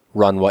to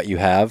run what you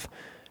have,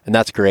 and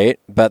that's great,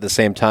 but at the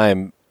same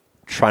time,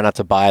 try not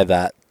to buy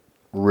that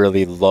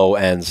really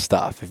low-end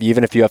stuff.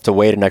 Even if you have to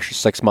wait an extra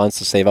 6 months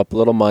to save up a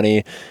little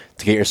money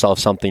to get yourself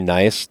something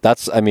nice,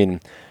 and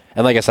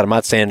like I said, I'm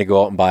not saying to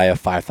go out and buy a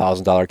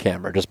 $5,000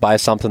 camera. Just buy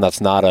something that's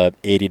not a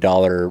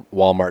 $80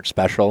 Walmart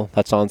special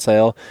that's on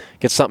sale.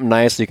 Get something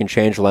nice so you can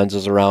change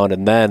lenses around,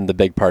 and then the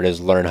big part is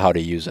learn how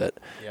to use it.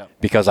 Yep.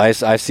 Because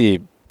I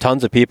see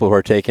tons of people who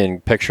are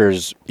taking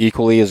pictures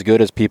equally as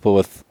good as people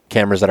with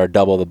cameras that are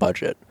double the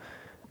budget,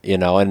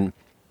 and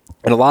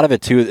a lot of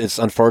it too, it's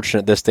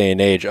unfortunate this day and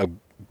age. A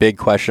big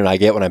question I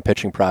get when I'm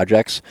pitching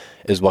projects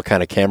is, what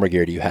kind of camera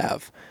gear do you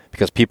have?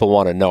 Because people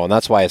want to know, and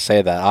that's why I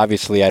say that.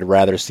 Obviously, I'd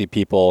rather see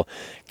people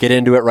get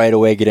into it right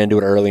away, get into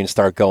it early and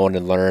start going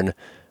and learn.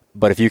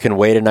 But if you can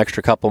wait an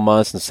extra couple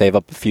months and save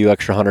up a few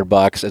extra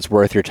 $100, it's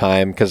worth your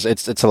time, because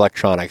it's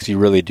electronics. You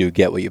really do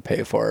get what you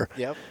pay for.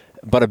 Yep.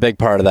 But a big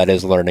part of that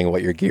is learning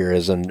what your gear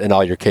is and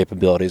all your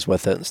capabilities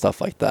with it and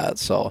stuff like that.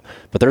 So,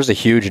 but there's a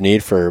huge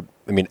need for,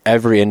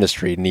 every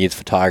industry needs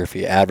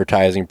photography,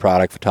 advertising,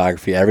 product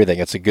photography, everything.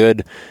 It's a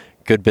good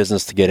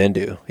business to get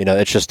into.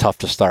 It's just tough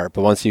to start.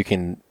 But once you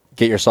can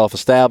get yourself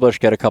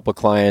established, get a couple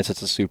clients,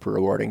 it's a super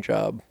rewarding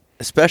job.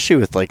 Especially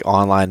with like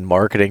online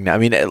marketing.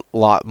 A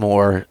lot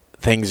more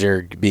things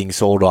are being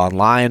sold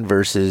online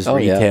versus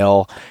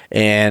retail. Yeah.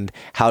 And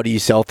how do you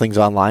sell things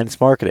online?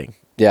 It's marketing.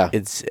 Yeah.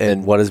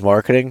 And what is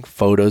marketing?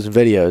 Photos and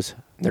videos.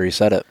 There you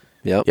said it.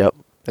 Yep.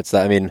 It's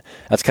that.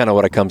 That's kind of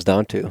what it comes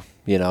down to,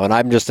 and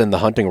I'm just in the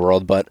hunting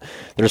world, but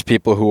there's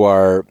people who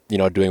are,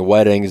 doing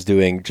weddings,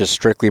 doing just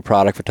strictly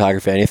product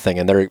photography, anything,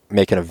 and they're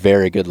making a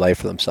very good life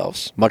for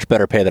themselves. Much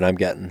better pay than I'm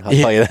getting. I'll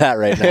tell you that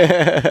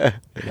right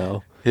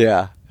now.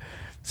 Yeah.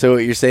 So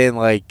what you're saying,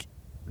 like,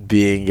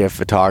 being a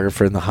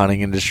photographer in the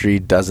hunting industry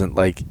doesn't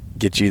like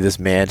get you this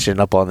mansion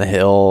up on the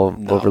hill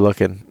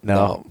overlooking?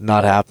 No,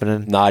 not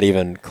happening. Not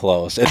even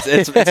close.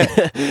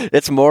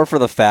 It's more for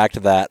the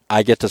fact that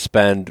I get to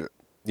spend,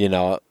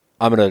 I'm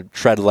going to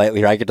tread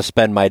lightly here. I get to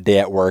spend my day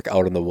at work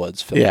out in the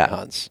woods filming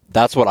hunts.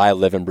 That's what I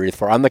live and breathe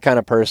for. I'm the kind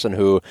of person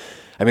who,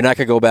 I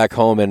could go back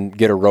home and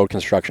get a road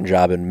construction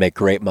job and make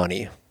great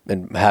money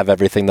and have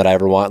everything that I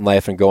ever want in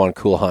life and go on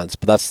cool hunts.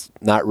 But that's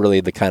not really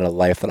the kind of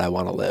life that I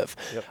want to live.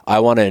 Yep. I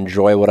want to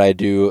enjoy what I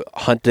do.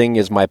 Hunting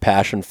is my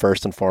passion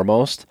first and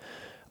foremost.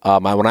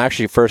 When I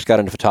actually first got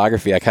into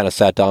photography, I kind of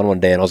sat down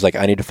one day and I was like,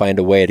 I need to find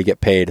a way to get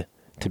paid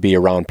to be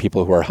around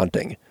people who are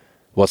hunting.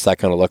 What's that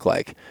going to look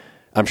like?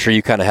 I'm sure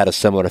you kind of had a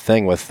similar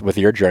thing with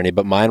your journey,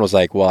 but mine was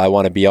like, well, I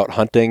want to be out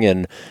hunting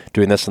and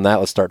doing this and that.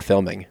 Let's start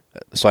filming.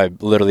 So I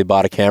literally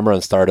bought a camera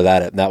and started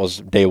at it. And that was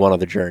day one of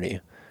the journey.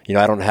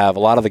 I don't have a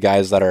lot of the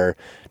guys that are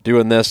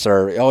doing this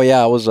are,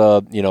 I was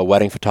a,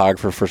 wedding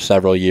photographer for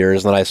several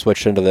years. And then I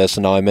switched into this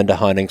and now I'm into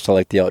hunting. So I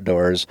like the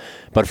outdoors.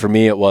 But for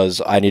me, it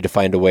was, I need to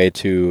find a way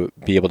to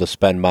be able to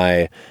spend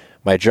my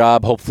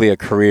job, hopefully a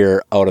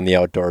career out in the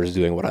outdoors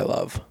doing what I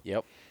love.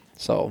 Yep.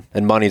 So,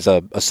 and money's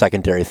a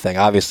secondary thing.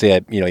 Obviously,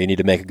 you need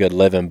to make a good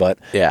living, but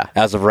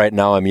as of right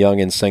now, I'm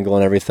young and single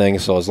and everything.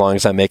 So as long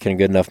as I'm making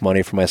good enough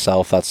money for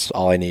myself, that's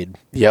all I need.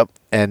 Yep.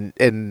 And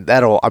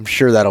I'm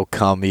sure that'll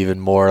come even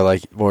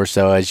more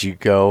so as you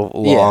go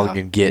along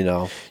and get,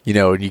 and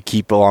you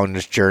keep along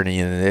this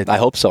journey. And I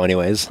hope so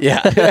anyways.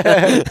 Yeah.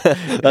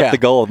 That's the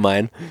goal of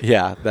mine.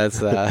 Yeah. That's,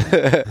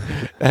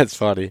 that's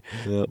funny.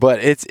 Yep.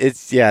 But it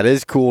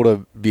is cool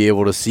to be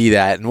able to see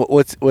that. And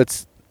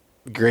what's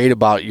great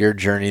about your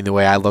journey, the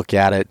way I look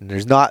at it, and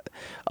there's not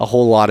a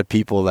whole lot of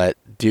people that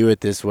do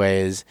it this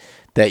way, is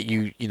that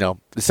you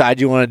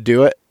decide you want to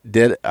do it,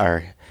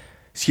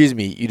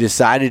 you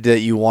decided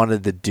that you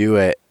wanted to do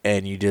it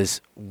and you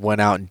just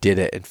went out and did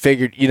it and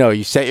figured,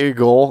 you set your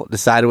goal,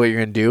 decided what you're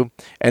going to do,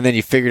 and then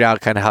you figured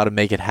out kind of how to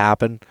make it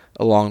happen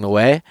along the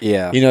way.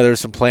 Yeah. There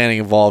was some planning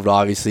involved,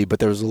 obviously, but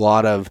there was a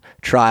lot of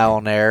trial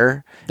and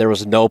error. There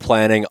was no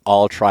planning,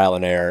 all trial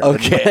and error.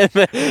 Okay.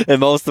 And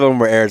most of them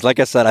were errors.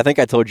 Like I said, I think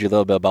I told you a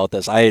little bit about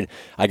this. I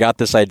got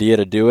this idea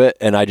to do it,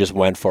 and I just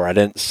went for it. I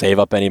didn't save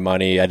up any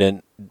money. I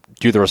didn't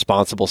do the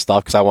responsible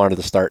stuff because I wanted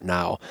to start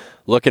now.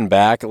 Looking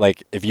back,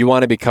 like if you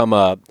want to become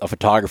a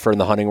photographer in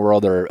the hunting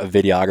world or a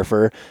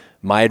videographer,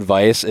 my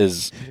advice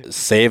is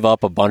save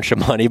up a bunch of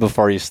money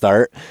before you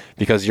start,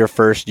 because your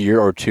first year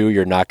or two,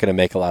 you're not going to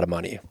make a lot of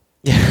money.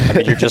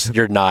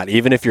 You're not.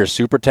 Even if you're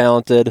super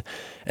talented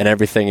and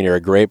everything and you're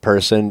a great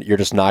person, you're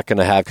just not going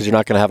to have, because you're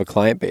not going to have a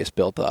client base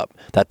built up.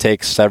 That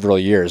takes several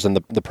years. And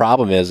the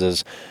problem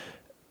is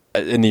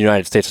in the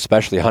United States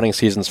especially, hunting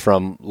season's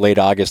from late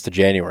August to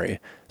January.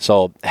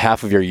 So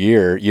half of your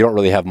year, you don't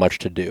really have much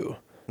to do.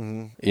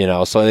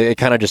 Mm-hmm. So it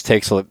kind of just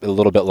takes a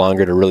little bit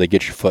longer to really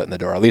get your foot in the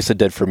door. At least it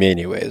did for me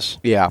anyways.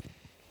 Yeah.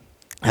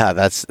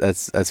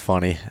 That's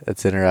funny.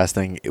 That's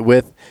interesting.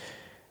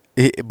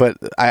 But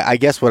I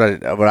guess what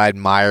I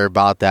admire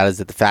about that is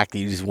that the fact that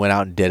you just went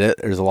out and did it.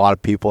 There's a lot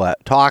of people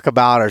that talk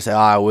about it or say,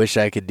 I wish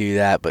I could do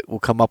that, but we'll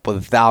come up with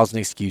 1,000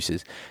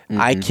 excuses.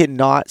 Mm-hmm. I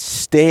cannot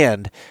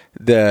stand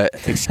the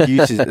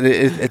excuses.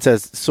 It's a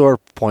sore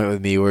point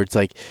with me where it's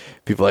like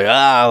people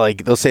are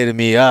like they'll say to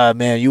me,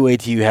 man, you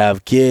wait till you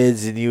have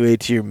kids and you wait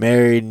till you're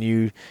married and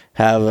you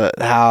have a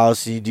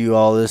house and you do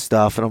all this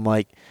stuff. And I'm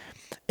like,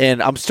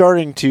 and I'm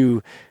starting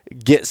to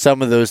get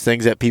some of those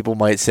things that people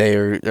might say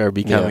are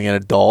becoming an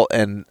adult,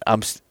 and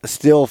I'm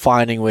still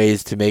finding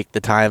ways to make the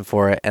time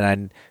for it. And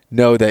I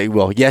know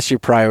that, yes, your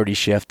priorities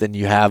shift and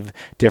you have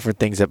different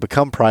things that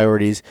become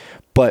priorities,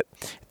 but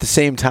at the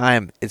same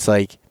time, it's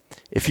like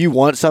if you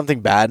want something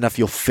bad enough,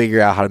 you'll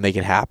figure out how to make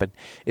it happen.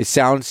 It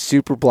sounds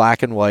super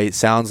black and white. It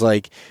sounds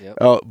like,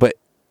 but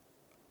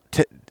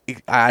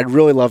I'd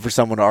really love for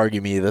someone to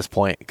argue me at this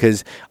point,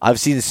 because I've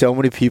seen so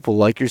many people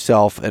like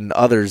yourself and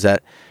others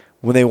that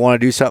when they want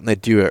to do something, they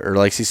do it. Or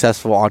like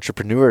successful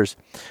entrepreneurs,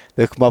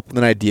 they come up with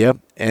an idea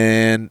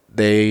and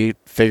they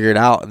figure it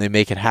out and they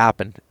make it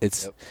happen.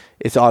 It's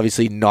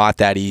obviously not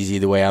that easy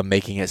the way I'm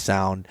making it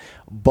sound,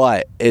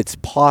 but it's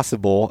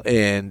possible,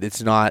 and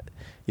it's not,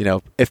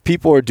 if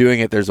people are doing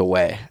it, there's a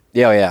way.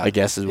 Yeah. I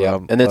guess is what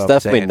I'm And it's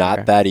definitely not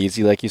there. that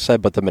easy, like you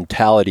said, but the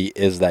mentality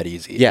is that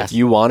easy. Yes. If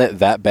you want it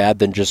that bad,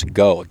 then just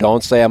go.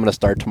 Don't say I'm going to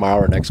start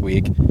tomorrow or next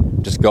week.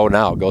 Just go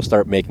now. Go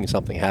start making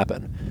something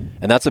happen.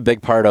 And that's a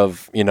big part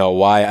of,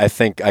 why I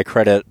think I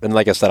credit, and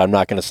like I said, I'm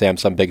not going to say I'm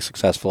some big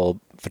successful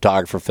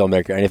photographer,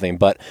 filmmaker, or anything,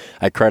 but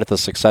I credit the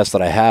success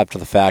that I have to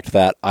the fact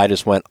that I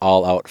just went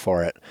all out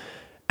for it.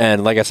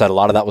 And like I said, a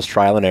lot of that was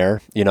trial and error.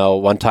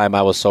 One time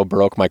I was so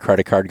broke, my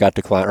credit card got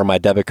declined, or my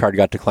debit card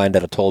got declined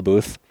at a toll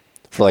booth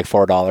for like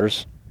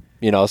 $4.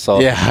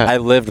 So I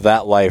lived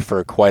that life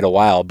for quite a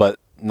while. But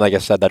like I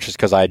said, that's just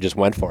because I just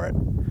went for it.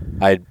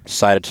 I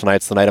decided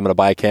tonight's the night I'm going to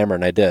buy a camera,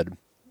 and I did.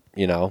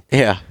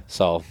 Yeah.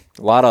 So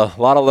a lot of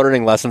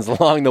learning lessons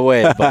along the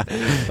way, but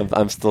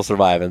I'm still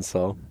surviving.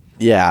 So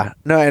yeah,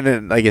 no, and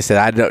then, like I said,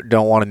 I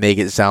don't want to make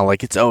it sound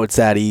like it's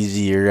that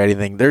easy or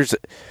anything. There's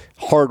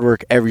hard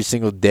work every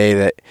single day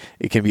that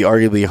it can be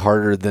arguably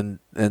harder than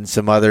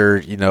some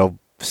other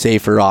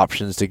safer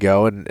options to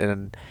go,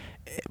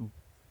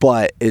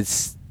 but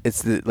it's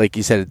like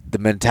you said, the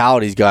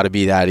mentality's got to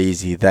be that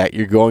easy that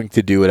you're going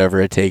to do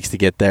whatever it takes to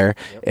get there,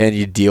 and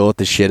you deal with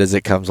the shit as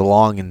it comes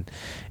along, and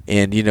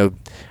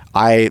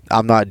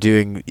I'm not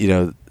doing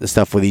the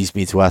stuff with East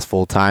Meets West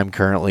full time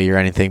currently or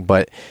anything,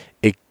 but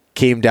it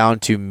came down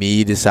to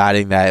me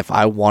deciding that if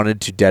I wanted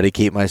to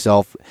dedicate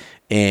myself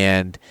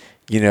and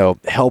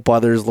help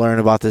others learn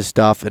about this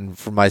stuff, and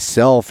for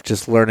myself,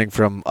 just learning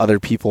from other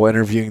people,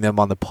 interviewing them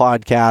on the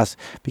podcast,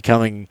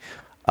 becoming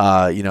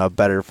a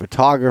better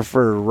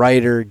photographer,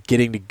 writer,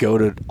 getting to go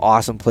to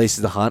awesome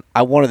places to hunt.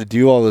 I wanted to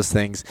do all those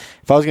things.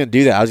 If I was going to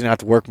do that, I was going to have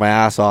to work my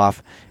ass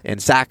off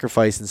and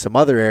sacrifice in some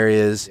other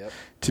areas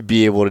to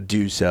be able to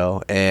do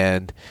so.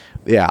 And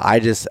yeah,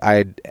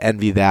 I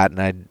envy that,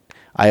 and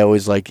I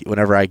always like,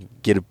 whenever I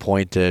get a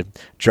point to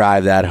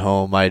drive that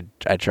home, I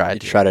try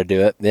to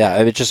do it. Yeah,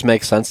 it just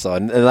makes sense though,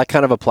 and that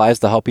kind of applies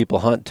to how people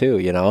hunt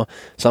too.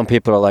 Some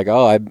people are like,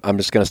 oh, I'm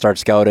just going to start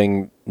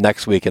scouting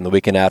next week and the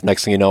weekend after.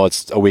 Next thing you know,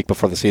 it's a week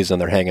before the season,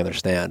 they're hanging their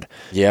stand.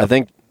 Yeah, I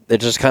think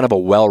it's just kind of a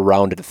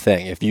well-rounded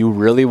thing. If you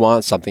really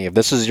want something, if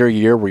this is your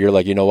year where you're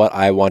like, you know what,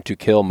 I want to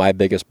kill my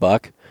biggest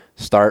buck,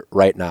 start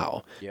right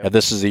now. Yep. If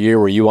this is a year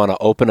where you want to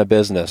open a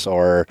business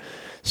or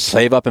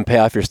save up and pay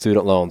off your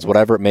student loans,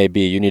 whatever it may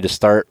be, you need to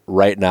start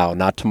right now,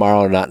 not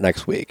tomorrow, not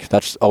next week.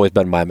 That's always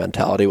been my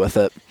mentality with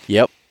it.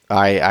 Yep.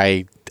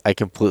 I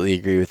completely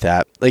agree with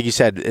that. Like you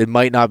said, it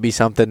might not be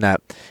something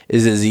that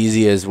is as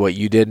easy as what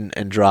you did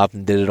and dropped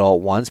and did it all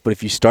at once, but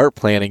if you start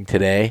planning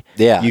today,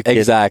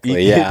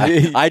 exactly.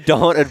 I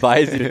don't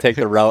advise you to take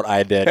the route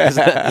I did.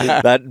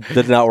 That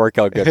did not work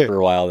out good for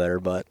a while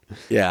there, but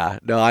yeah,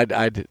 no,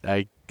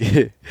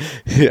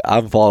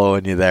 I'm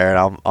following you there,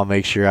 and I'll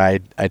make sure I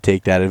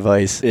take that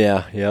advice.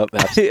 Yeah, yep,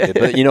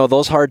 absolutely. But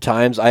those hard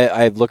times,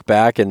 I look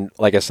back, and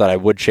like I said, I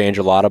would change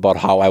a lot about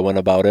how I went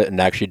about it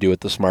and actually do it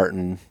the smart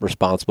and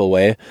responsible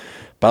way.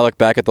 But I look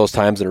back at those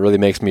times, and it really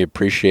makes me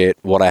appreciate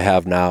what I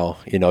have now.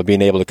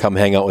 Being able to come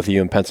hang out with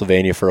you in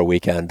Pennsylvania for a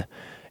weekend.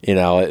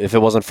 If it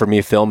wasn't for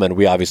me filming,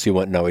 we obviously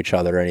wouldn't know each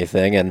other or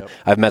anything. And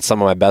I've met some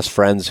of my best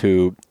friends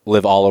who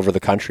live all over the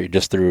country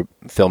just through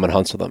filming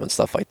hunts with them and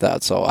stuff like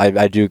that. So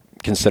I do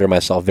consider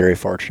myself very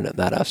fortunate in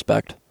that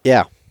aspect.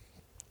 Yeah.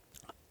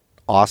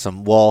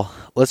 Awesome. Well,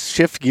 let's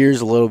shift gears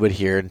a little bit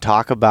here and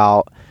talk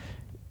about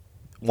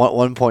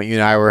one point you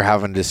and I were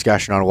having a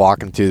discussion on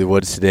walking through the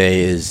woods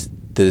today is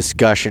the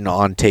discussion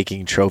on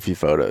taking trophy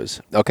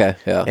photos. Okay,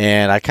 yeah.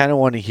 And I kind of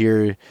want to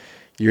hear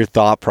your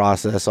thought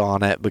process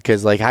on it,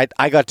 because like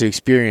I got to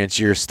experience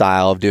your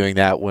style of doing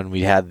that when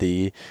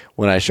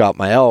I shot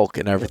my elk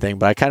and everything,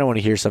 but I kind of want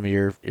to hear some of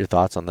your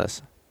thoughts on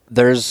this.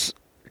 There's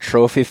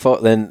trophy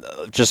photo, then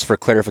just for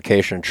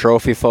clarification,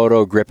 trophy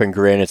photo, grip and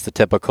grin, it's the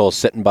typical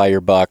sitting by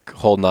your buck,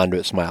 holding onto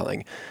it,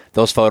 smiling.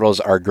 Those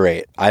photos are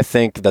great. I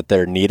think that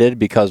they're needed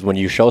because when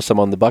you show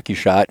someone the buck you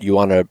shot, you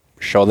want to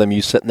show them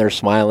you sitting there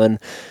smiling,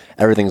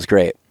 everything's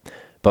great.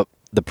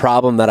 The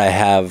problem that I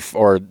have,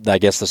 or I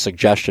guess the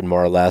suggestion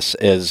more or less,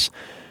 is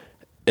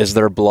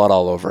there blood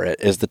all over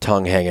it? Is the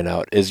tongue hanging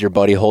out? Is your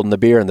buddy holding the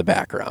beer in the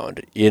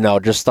background?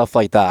 Just stuff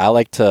like that. I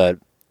like to,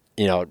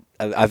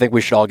 I think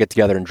we should all get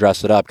together and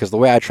dress it up, because the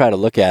way I try to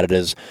look at it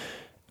is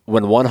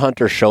when one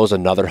hunter shows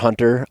another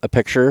hunter a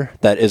picture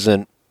that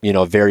isn't,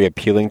 very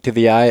appealing to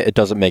the eye, it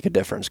doesn't make a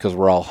difference because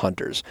we're all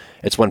hunters.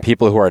 It's when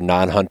people who are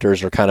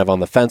non-hunters are kind of on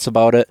the fence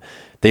about it,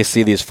 they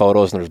see these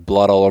photos and there's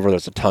blood all over,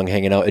 there's a tongue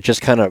hanging out. It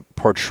just kind of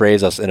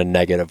portrays us in a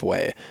negative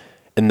way.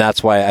 And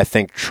that's why I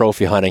think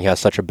trophy hunting has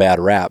such a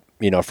bad rap,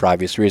 for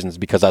obvious reasons,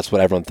 because that's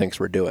what everyone thinks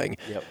we're doing.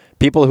 Yep.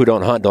 people who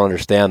don't hunt don't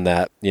understand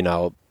that,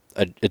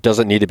 it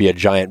doesn't need to be a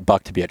giant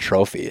buck to be a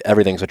trophy.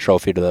 Everything's a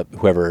trophy to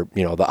whoever,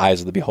 the eyes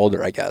of the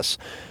beholder, I guess.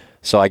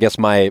 So I guess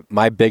my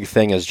big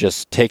thing is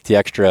just take the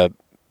extra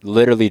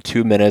literally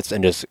 2 minutes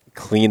and just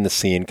clean the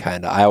scene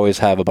kind of. I always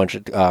have a bunch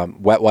of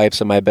wet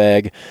wipes in my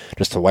bag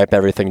just to wipe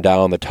everything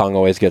down. The tongue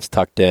always gets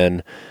tucked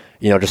in,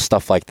 just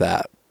stuff like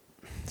that.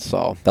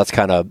 So that's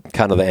kind of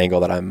the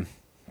angle that I'm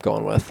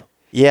going with.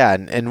 Yeah,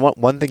 and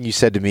one thing you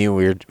said to me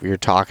when we were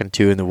talking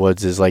to in the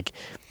woods is like,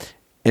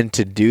 and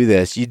to do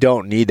this, you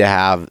don't need to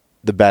have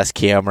the best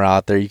camera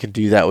out there. You can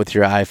do that with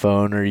your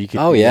iPhone, or you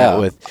can do that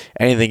with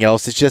anything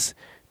else. It's just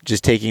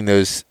taking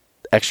those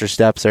extra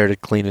steps there to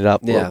clean it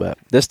up a little bit.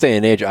 This day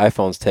and age,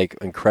 iPhones take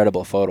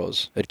incredible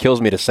photos. It kills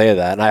me to say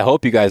that, and I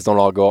hope you guys don't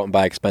all go out and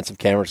buy expensive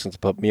cameras since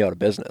it put me out of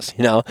business,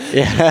 Yeah.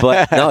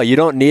 But no, you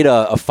don't need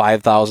a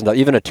 $5,000,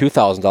 even a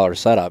 $2,000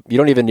 setup. You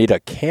don't even need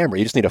a camera.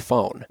 You just need a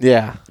phone.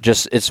 Yeah.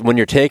 It's when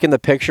you're taking the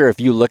picture, if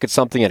you look at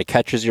something and it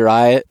catches your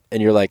eye and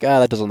you're like,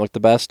 that doesn't look the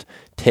best,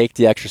 take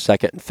the extra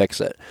second and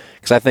fix it.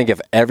 Because I think if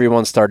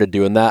everyone started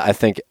doing that, I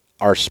think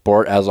our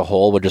sport as a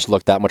whole would just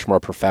look that much more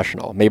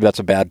professional. Maybe that's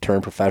a bad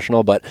term,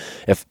 professional, but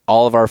if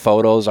all of our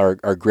photos, our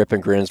grip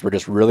and grins were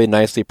just really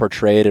nicely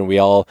portrayed and we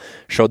all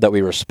showed that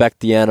we respect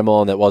the animal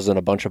and it wasn't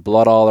a bunch of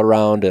blood all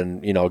around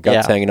and,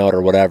 guts hanging out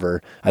or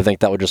whatever, I think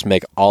that would just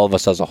make all of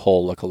us as a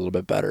whole look a little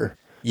bit better.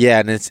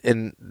 Yeah, and it's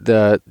in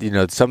the,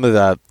 some of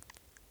the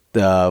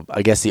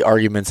I guess the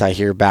arguments I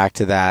hear back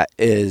to that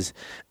is,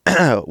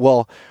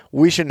 well,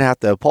 we shouldn't have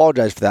to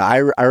apologize for that.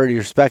 I already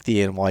respect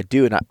the animal. I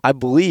do. And I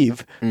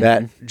believe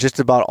that just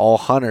about all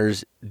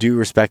hunters do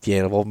respect the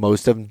animal.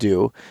 Most of them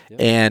do.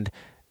 Yep. And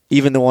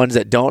even the ones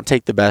that don't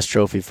take the best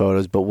trophy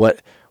photos. But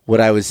what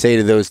I would say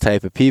to those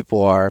type of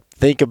people are,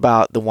 think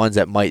about the ones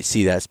that might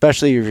see that,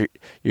 especially if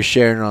you're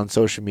sharing it on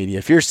social media.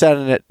 If you're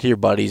sending it to your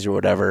buddies or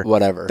whatever,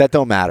 that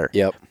don't matter.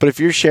 Yep. But if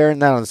you're sharing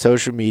that on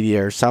social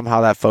media or somehow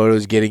that photo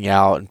is getting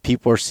out and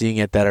people are seeing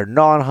it that are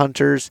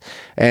non-hunters,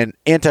 and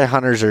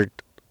anti-hunters are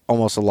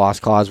almost a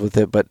lost cause with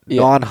it, but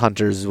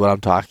non-hunters is what I'm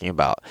talking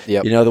about.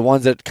 Yep. The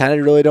ones that kind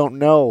of really don't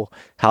know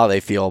how they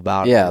feel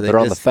about it. Yeah, they're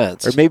on the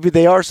fence. Or maybe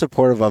they are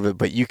supportive of it,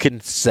 but you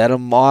can set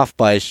them off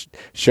by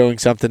showing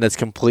something that's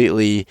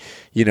completely,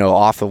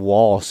 off the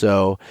wall.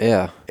 So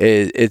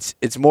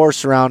it's more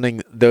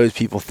surrounding those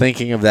people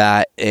thinking of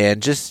that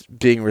and just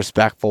being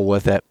respectful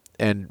with it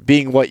and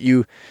being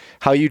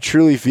how you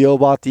truly feel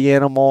about the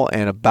animal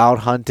and about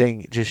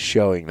hunting, just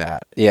showing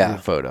that in a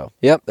photo.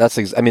 Yep,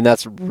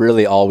 that's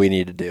really all we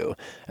need to do.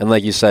 And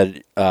like you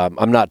said,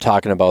 I'm not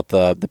talking about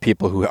the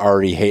people who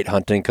already hate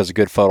hunting because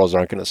good photos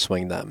aren't going to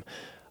swing them.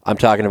 I'm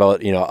talking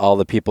about, all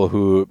the people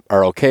who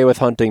are okay with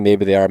hunting.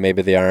 Maybe they are,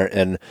 maybe they aren't.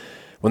 And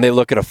when they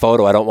look at a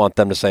photo, I don't want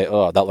them to say,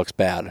 "Oh, that looks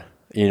bad."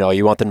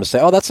 You want them to say,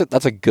 "Oh, that's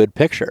a good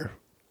picture."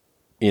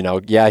 He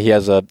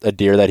has a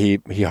deer that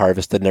he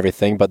harvested and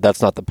everything, but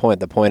that's not the point.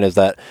 The point is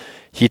that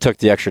he took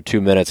the extra 2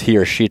 minutes, he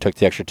or she took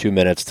the extra 2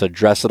 minutes to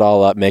dress it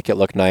all up, make it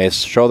look nice,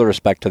 show the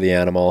respect to the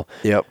animal,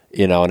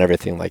 and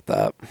everything like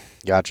that.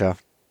 Gotcha.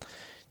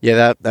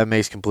 Yeah, that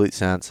makes complete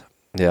sense.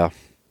 Yeah.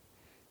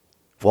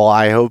 Well,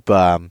 I hope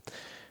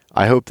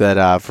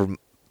that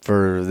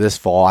for this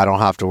fall, I don't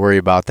have to worry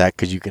about that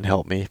because you can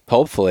help me.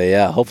 Hopefully,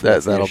 yeah. Hopefully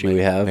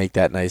that'll make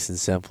that nice and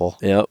simple.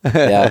 Yep.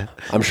 Yeah.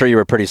 I'm sure you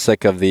were pretty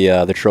sick of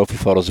the trophy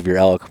photos of your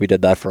elk. We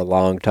did that for a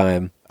long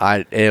time.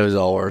 It was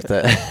all worth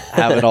it.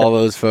 Having all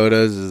those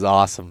photos is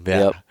awesome.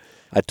 Yeah. Yep.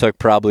 I took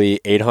probably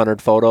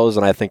 800 photos,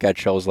 and I think I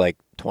chose like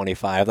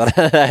 25 that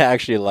I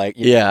actually like.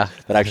 That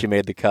actually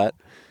made the cut.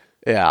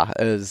 Yeah,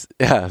 it was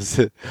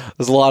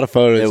a lot of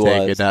photos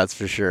taken, that's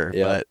for sure.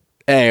 Yep. But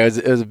hey,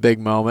 it was a big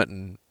moment,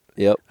 and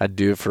I'd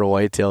do it for a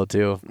whitetail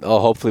too. Oh,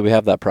 hopefully we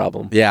have that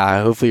problem.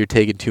 Yeah, hopefully you're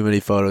taking too many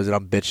photos, and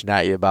I'm bitching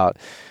at you about.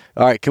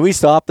 All right, can we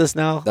stop this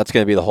now? That's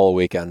going to be the whole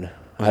weekend.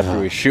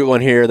 After we shoot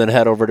one here, then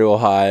head over to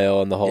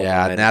Ohio and the whole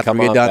and after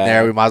we get done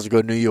there, we might as well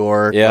go to New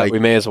York. Yeah, we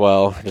may as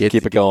well. Just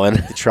keep it going.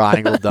 The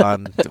triangle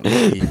done.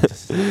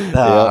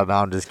 No,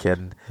 I'm just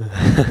kidding.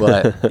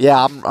 But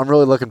yeah, I'm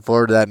really looking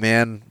forward to that,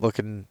 man.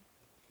 Looking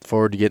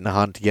forward to getting a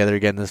hunt together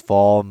again this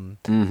fall.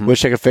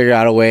 Wish I could figure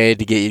out a way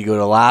to get you to go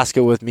to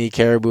Alaska with me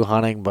caribou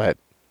hunting, but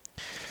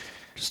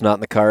just not in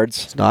the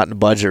cards. It's not in the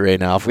budget right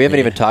now. We haven't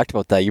even talked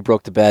about that. You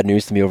broke the bad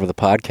news to me over the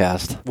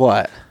podcast.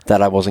 What?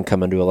 That I wasn't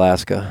coming to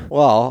Alaska.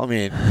 Well, I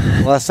mean,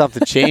 unless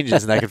something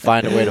changes and I can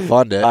find a way to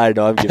fund it. I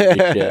know, I'm giving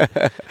you shit.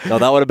 No,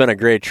 that would have been a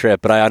great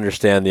trip, but I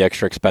understand the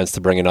extra expense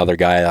to bring another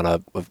guy on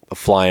a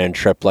fly-in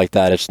trip like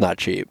that. It's not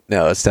cheap.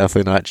 No, it's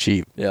definitely not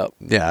cheap. Yep.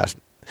 Yeah,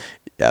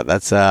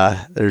 that's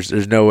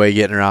there's no way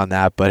getting around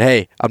that. But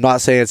hey, I'm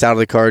not saying it's out of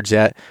the cards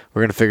yet.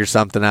 We're gonna figure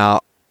something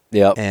out.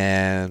 Yep.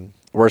 And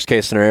worst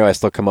case scenario, I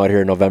still come out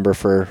here in November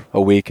for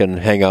a week and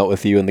hang out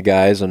with you and the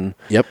guys and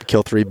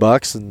kill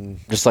 $3 and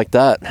just like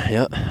that.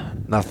 Yep.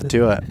 Nothing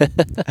to it.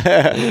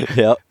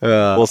 Yep.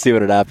 We'll see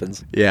what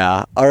happens.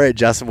 Yeah. All right,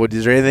 Justin.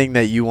 Is there anything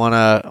that you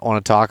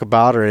wanna talk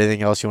about or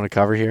anything else you want to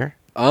cover here?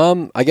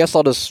 I guess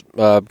I'll just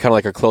kind of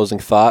like a closing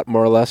thought,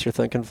 more or less. You're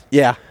thinking?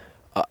 Yeah.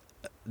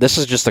 This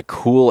is just a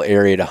cool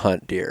area to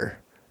hunt deer.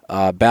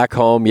 Back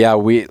home, yeah,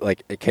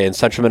 in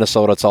central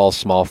Minnesota, it's all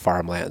small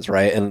farmlands,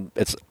 right? And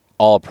it's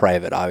all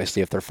private,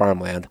 obviously, if they're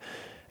farmland.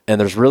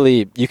 And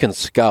you can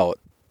scout,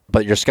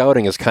 but your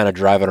scouting is kind of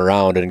driving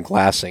around and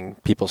glassing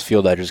people's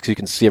field edges because you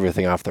can see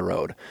everything off the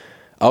road.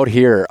 Out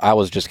here, I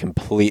was just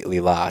completely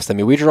lost. I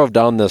mean, we drove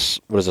down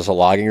a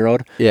logging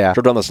road? Yeah.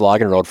 Drove down this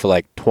logging road for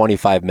like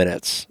 25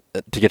 minutes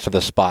to get to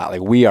the spot.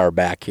 Like, we are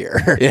back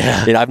here.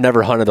 Yeah. I've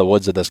never hunted the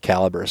woods of this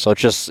caliber. So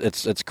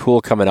it's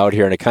cool coming out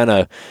here, and it kind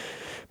of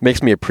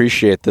makes me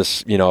appreciate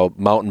this,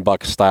 mountain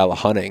buck style of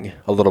hunting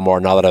a little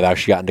more now that I've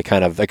actually gotten to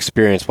kind of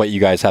experience what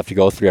you guys have to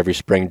go through every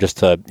spring just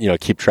to,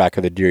 keep track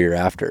of the deer you're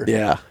after.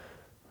 Yeah.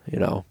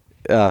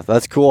 Yeah,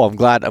 that's cool. I'm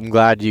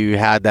glad you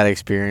had that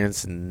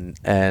experience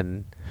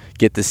and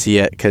get to see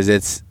it because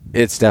it's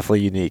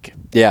definitely unique.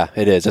 Yeah,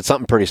 it is. It's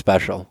something pretty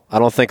special. I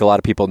don't think a lot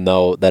of people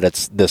know that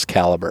it's this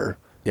caliber.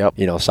 Yep.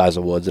 Size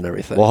of woods and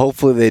everything. Well,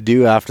 hopefully they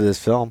do after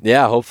this film.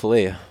 Yeah,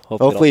 hopefully.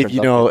 Hopefully,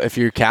 if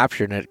you're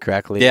capturing it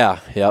correctly. Yeah.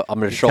 I'm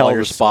going to show all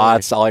your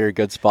spots, all your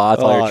good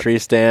spots, all your tree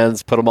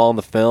stands, put them all in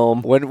the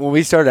film. When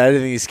we start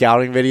editing these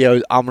scouting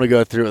videos, I'm going to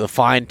go through with a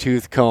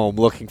fine-tooth comb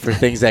looking for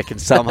things that can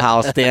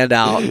somehow stand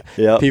out.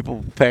 Yep.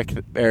 People pick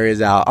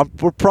areas out.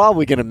 We're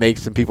probably going to make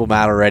some people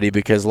mad already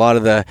because a lot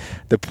of the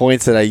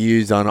points that I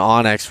used on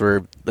onX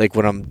were, like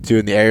when I'm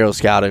doing the aerial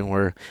scouting,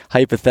 were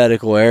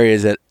hypothetical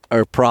areas that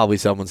are probably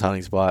someone's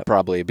hunting spot.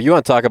 Probably. But you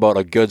want to talk about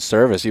a good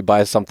service. You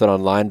buy something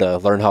online to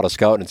learn how to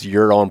scout, and it's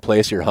your own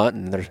place you're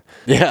hunting.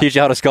 Teach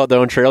you how to scout their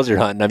own trails you're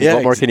hunting. I mean,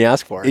 what more can you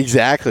ask for?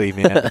 Exactly,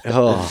 man.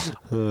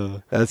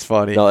 That's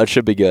funny. No, it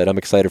should be good. I'm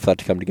excited for that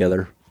to come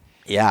together.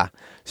 Yeah.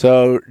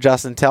 So,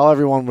 Justin, tell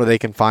everyone where they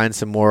can find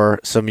some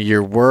of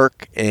your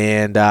work,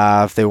 and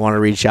if they want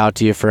to reach out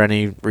to you for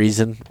any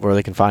reason, where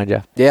they can find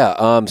you.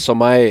 Yeah. So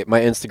my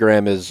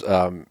Instagram is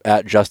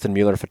at Justin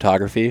Mueller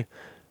Photography.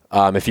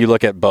 If you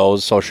look at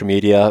Bo's social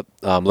media,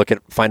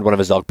 find one of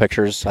his elk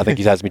pictures. I think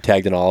he has me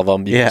tagged in all of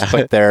them. You can just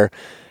click there.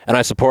 And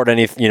I support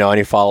any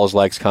follows,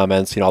 likes,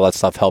 comments, all that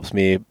stuff helps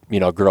me,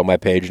 grow my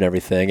page and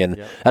everything.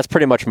 And that's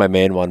pretty much my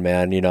main one,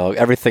 man.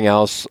 Everything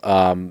else,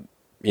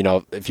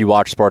 if you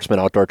watch Sportsman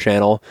Outdoor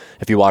Channel,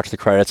 if you watch the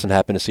credits and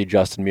happen to see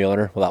Justin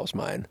Mueller, well, that was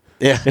mine.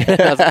 Yeah.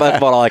 That's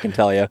about all I can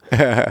tell you.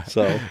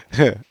 So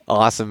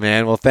awesome,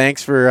 man. Well,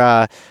 thanks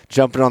for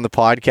jumping on the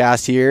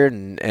podcast here,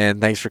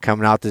 and thanks for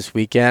coming out this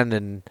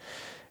weekend.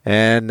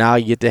 And now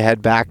you get to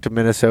head back to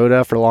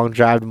Minnesota for a long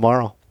drive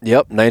tomorrow.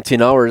 Yep,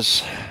 19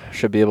 hours.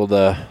 Should be able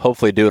to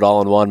hopefully do it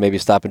all in one. Maybe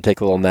stop and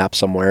take a little nap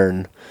somewhere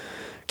and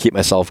keep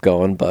myself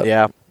going. But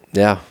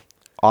yeah,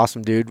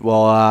 awesome, dude.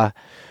 Well,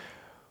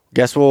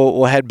 guess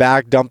we'll head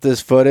back, dump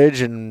this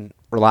footage, and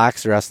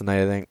relax the rest of the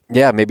night, I think.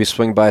 Yeah, maybe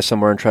swing by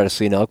somewhere and try to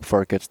see an elk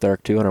before it gets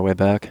dark, too, on our way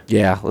back.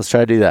 Yeah, let's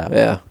try to do that.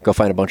 Yeah, go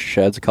find a bunch of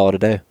sheds and call it a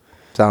day.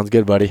 Sounds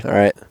good, buddy. All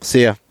right.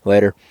 See ya.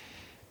 Later.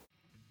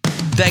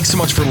 Thanks so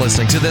much for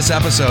listening to this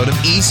episode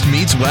of East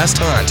Meets West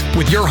Hunt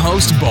with your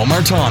host, Bo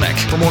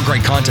Martonic. For more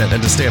great content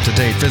and to stay up to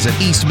date, visit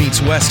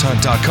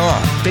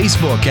eastmeetswesthunt.com,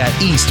 Facebook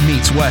at East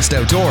Meets West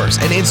Outdoors,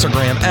 and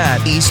Instagram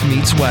at East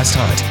Meets West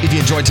Hunt. If you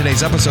enjoyed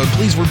today's episode,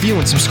 please review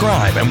and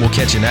subscribe, and we'll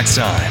catch you next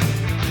time.